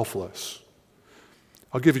is selfless.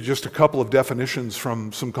 I'll give you just a couple of definitions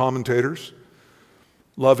from some commentators.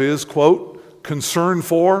 Love is, quote, concern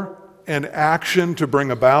for and action to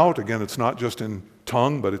bring about. Again, it's not just in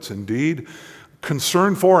tongue, but it's in deed.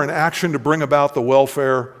 Concern for and action to bring about the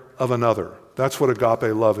welfare of another. That's what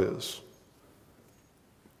agape love is.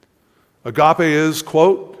 Agape is,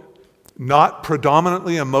 quote, not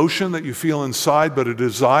predominantly emotion that you feel inside, but a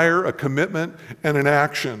desire, a commitment, and an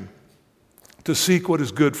action to seek what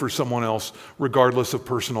is good for someone else, regardless of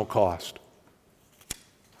personal cost.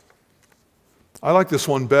 I like this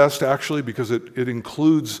one best, actually, because it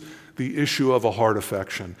includes the issue of a heart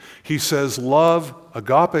affection. He says love,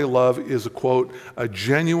 agape love, is, quote, a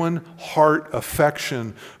genuine heart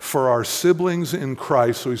affection for our siblings in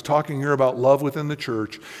Christ. So he's talking here about love within the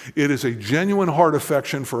church. It is a genuine heart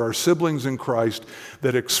affection for our siblings in Christ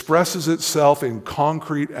that expresses itself in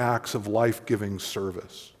concrete acts of life-giving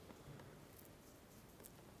service.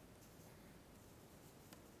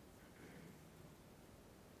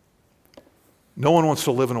 No one wants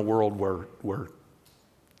to live in a world where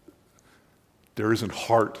there isn't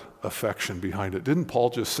heart affection behind it. Didn't Paul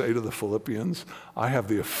just say to the Philippians, I have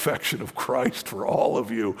the affection of Christ for all of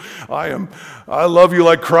you. I love you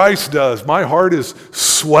like Christ does. My heart is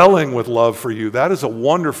swelling with love for you. That is a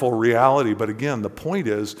wonderful reality. But again, the point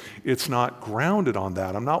is, it's not grounded on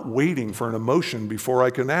that. I'm not waiting for an emotion before I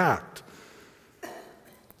can act.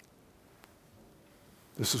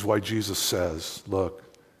 This is why Jesus says, look,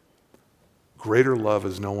 greater love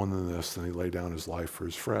is no one than this, than he laid down his life for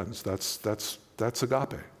his friends. That's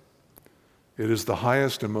agape. It is the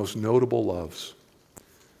highest and most notable loves.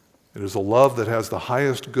 It is a love that has the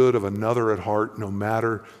highest good of another at heart, no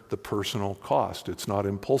matter the personal cost. It's not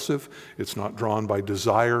impulsive. It's not drawn by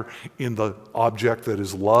desire in the object that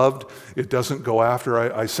is loved. It doesn't go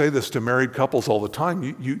after. I say this to married couples all the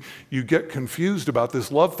time. You get confused about this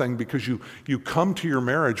love thing because you come to your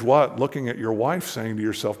marriage, looking at your wife saying to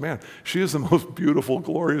yourself, man, she is the most beautiful,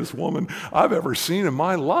 glorious woman I've ever seen in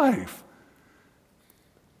my life.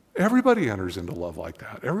 Everybody enters into love like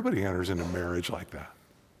that. Everybody enters into marriage like that.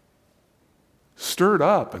 Stirred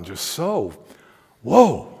up and just so,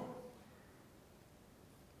 whoa.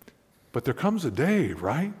 But there comes a day,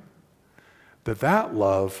 right, that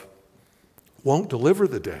love won't deliver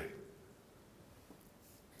the day.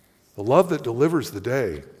 The love that delivers the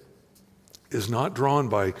day is not drawn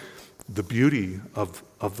by the beauty of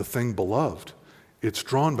the thing beloved. It's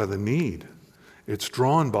drawn by the need. It's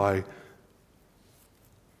drawn by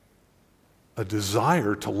a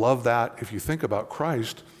desire to love that, if you think about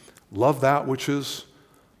Christ, love that which is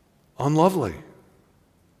unlovely.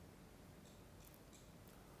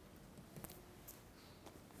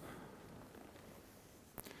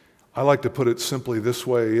 I like to put it simply this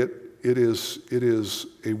way. It is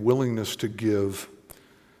a willingness to give,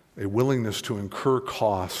 a willingness to incur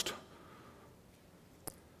cost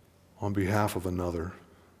on behalf of another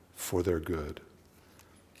for their good.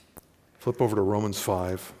 Flip over to Romans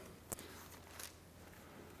 5.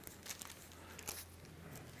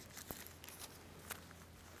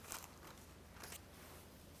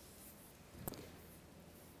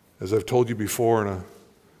 As I've told you before, and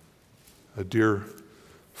a dear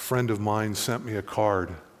friend of mine sent me a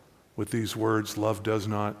card with these words, love does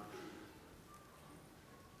not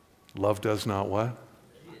what?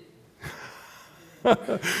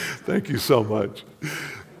 Thank you so much.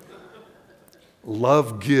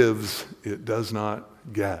 Love gives, it does not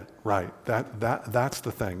get. Right, that's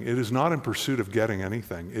the thing. It is not in pursuit of getting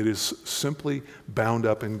anything. It is simply bound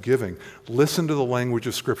up in giving. Listen to the language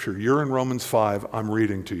of Scripture. You're in Romans 5, I'm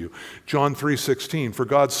reading to you. John 3:16, for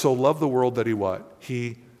God so loved the world that he what?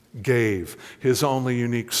 He gave his only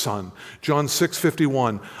unique Son. John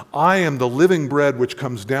 6:51, I am the living bread which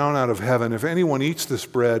comes down out of heaven. If anyone eats this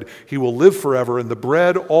bread, he will live forever, and the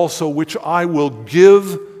bread also which I will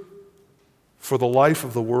give for the life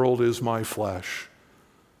of the world is my flesh.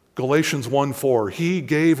 Galatians 1:4, he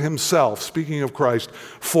gave himself, speaking of Christ,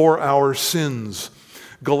 for our sins.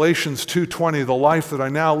 Galatians 2:20, the life that I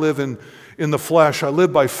now live in in the flesh. I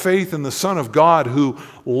live by faith in the Son of God who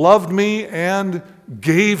loved me and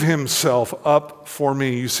gave himself up for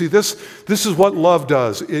me. You see, this is what love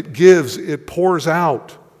does. It gives, it pours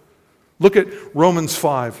out. Look at Romans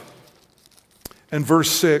 5 and verse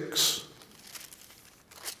 6.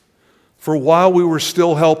 For while we were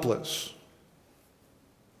still helpless,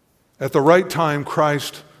 at the right time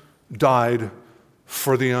Christ died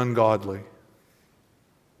for the ungodly.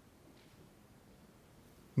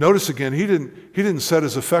 Notice again, he didn't set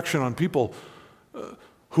his affection on people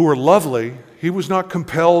who were lovely. He was not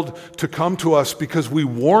compelled to come to us because we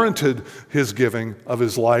warranted his giving of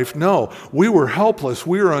his life. No, we were helpless,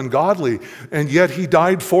 we were ungodly, and yet he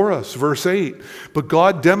died for us. Verse 8, but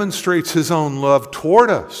God demonstrates his own love toward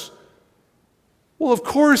us. Well, of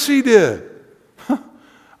course he did.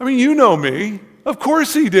 I mean, you know me. Of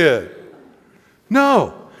course he did.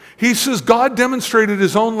 No, he says God demonstrated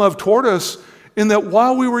his own love toward us in that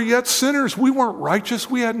while we were yet sinners, we weren't righteous,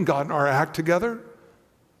 we hadn't gotten our act together.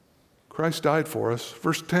 Christ died for us.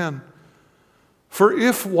 Verse 10, for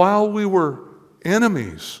if while we were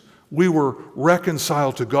enemies, we were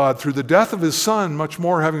reconciled to God through the death of his Son, much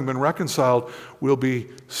more having been reconciled, we'll be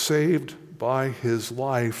saved by his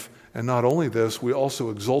life. And not only this, we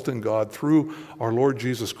also exult in God through our Lord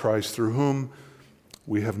Jesus Christ, through whom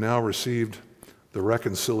we have now received the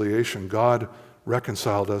reconciliation. God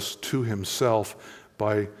reconciled us to himself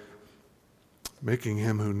by making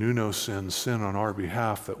him who knew no sin, sin on our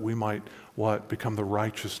behalf, that we might, what? Become the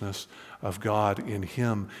righteousness of God in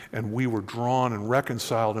him. And we were drawn and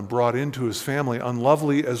reconciled and brought into his family,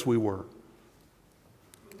 unlovely as we were.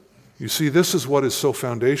 You see, this is what is so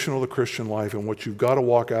foundational to Christian life and what you've got to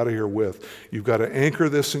walk out of here with. You've got to anchor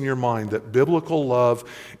this in your mind, that biblical love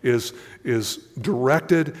is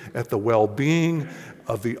directed at the well-being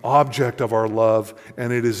of the object of our love,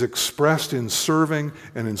 and it is expressed in serving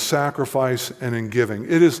and in sacrifice and in giving.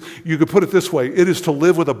 It is, you could put it this way, it is to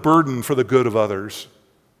live with a burden for the good of others.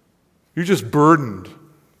 You're just burdened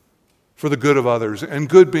for the good of others, and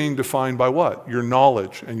good being defined by what? Your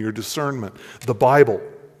knowledge and your discernment, the Bible.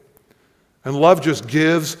 And love just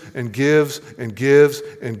gives and gives and gives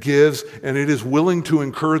and gives, and it is willing to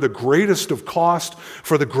incur the greatest of cost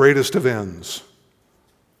for the greatest of ends.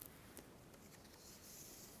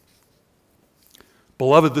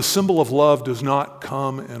 Beloved, the symbol of love does not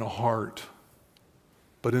come in a heart,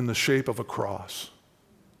 but in the shape of a cross.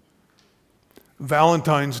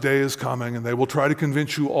 Valentine's Day is coming, and they will try to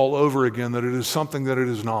convince you all over again that it is something that it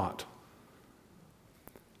is not.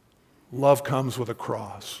 Love comes with a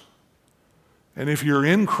cross. And if you're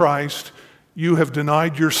in Christ, you have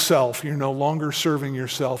denied yourself. You're no longer serving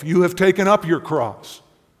yourself. You have taken up your cross.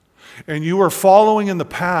 And you are following in the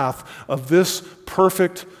path of this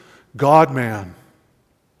perfect God-man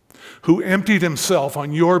who emptied himself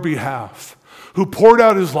on your behalf, who poured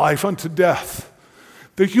out his life unto death,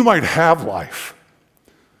 that you might have life,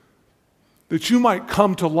 that you might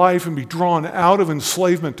come to life and be drawn out of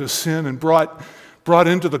enslavement to sin and brought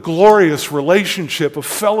into the glorious relationship of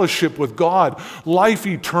fellowship with God, life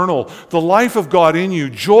eternal, the life of God in you,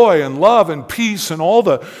 joy and love and peace and all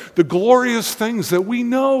the glorious things that we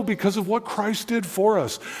know because of what Christ did for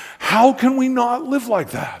us. How can we not live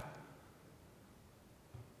like that?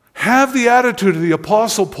 Have the attitude of the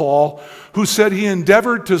Apostle Paul, who said he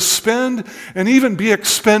endeavored to spend and even be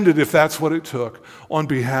expended, if that's what it took, on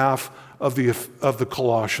behalf of the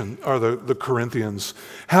Colossians or the Corinthians.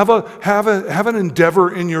 Have an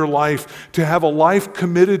endeavor in your life to have a life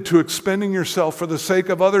committed to expending yourself for the sake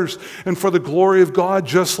of others and for the glory of God,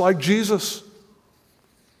 just like Jesus.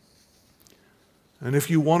 And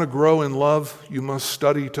if you want to grow in love, you must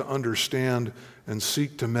study to understand and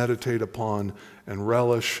seek to meditate upon and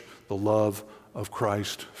relish the love of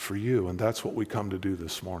Christ for you. And that's what we come to do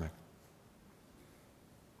this morning.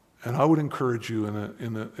 And I would encourage you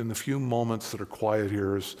in the few moments that are quiet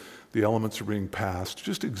here as the elements are being passed,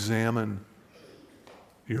 just examine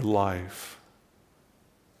your life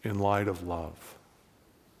in light of love.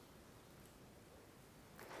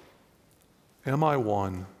 Am I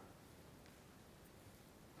one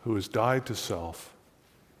who has died to self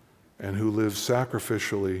and who lives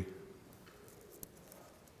sacrificially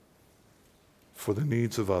for the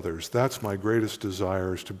needs of others? That's my greatest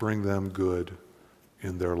desire, is to bring them good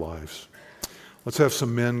in their lives. Let's have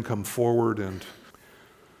some men come forward, and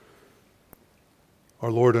our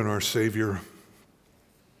Lord and our Savior,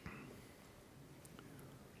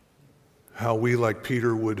 how we, like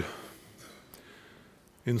Peter, would,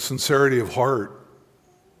 in sincerity of heart,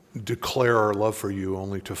 declare our love for you,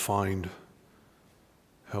 only to find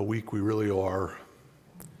how weak we really are,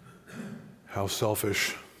 how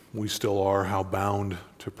selfish we still are, how bound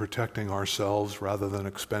to protecting ourselves rather than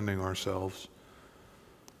expending ourselves.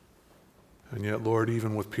 And yet, Lord,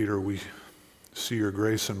 even with Peter, we see your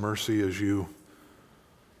grace and mercy as you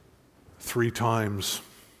 3 times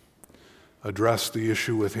addressed the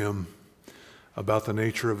issue with him about the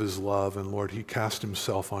nature of his love. And Lord, he cast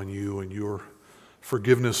himself on you, and your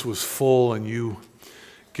forgiveness was full, and you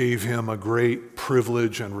gave him a great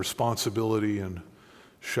privilege and responsibility in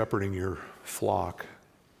shepherding your flock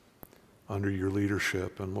under your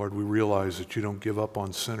leadership. And Lord, we realize that you don't give up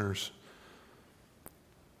on sinners.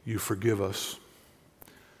 You forgive us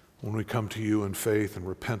when we come to you in faith and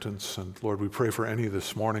repentance. And Lord, we pray for any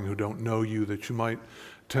this morning who don't know you, that you might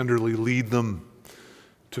tenderly lead them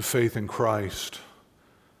to faith in Christ.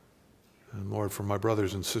 And Lord, for my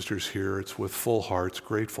brothers and sisters here, it's with full hearts,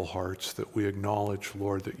 grateful hearts, that we acknowledge,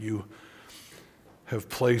 Lord, that you have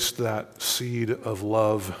placed that seed of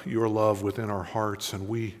love, your love, within our hearts, and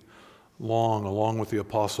we long, along with the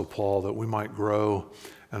Apostle Paul, that we might grow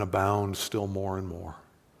and abound still more and more.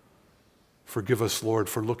 Forgive us, Lord,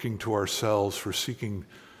 for looking to ourselves, for seeking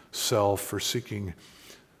self, for seeking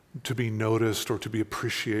to be noticed or to be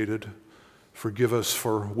appreciated. Forgive us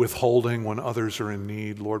for withholding when others are in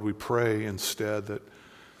need. Lord, we pray instead that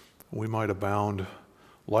we might abound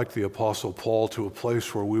like the Apostle Paul to a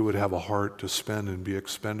place where we would have a heart to spend and be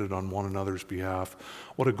expended on one another's behalf.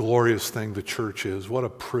 What a glorious thing the church is. What a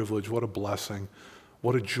privilege, what a blessing,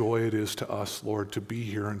 what a joy it is to us, Lord, to be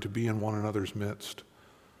here and to be in one another's midst.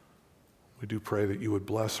 We do pray that you would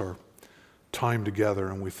bless our time together,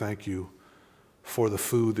 and we thank you for the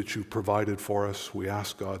food that you provided for us. We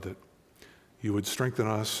ask, God, that you would strengthen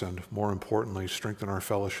us and, more importantly, strengthen our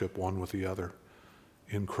fellowship one with the other.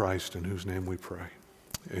 In Christ, in whose name we pray.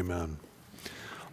 Amen.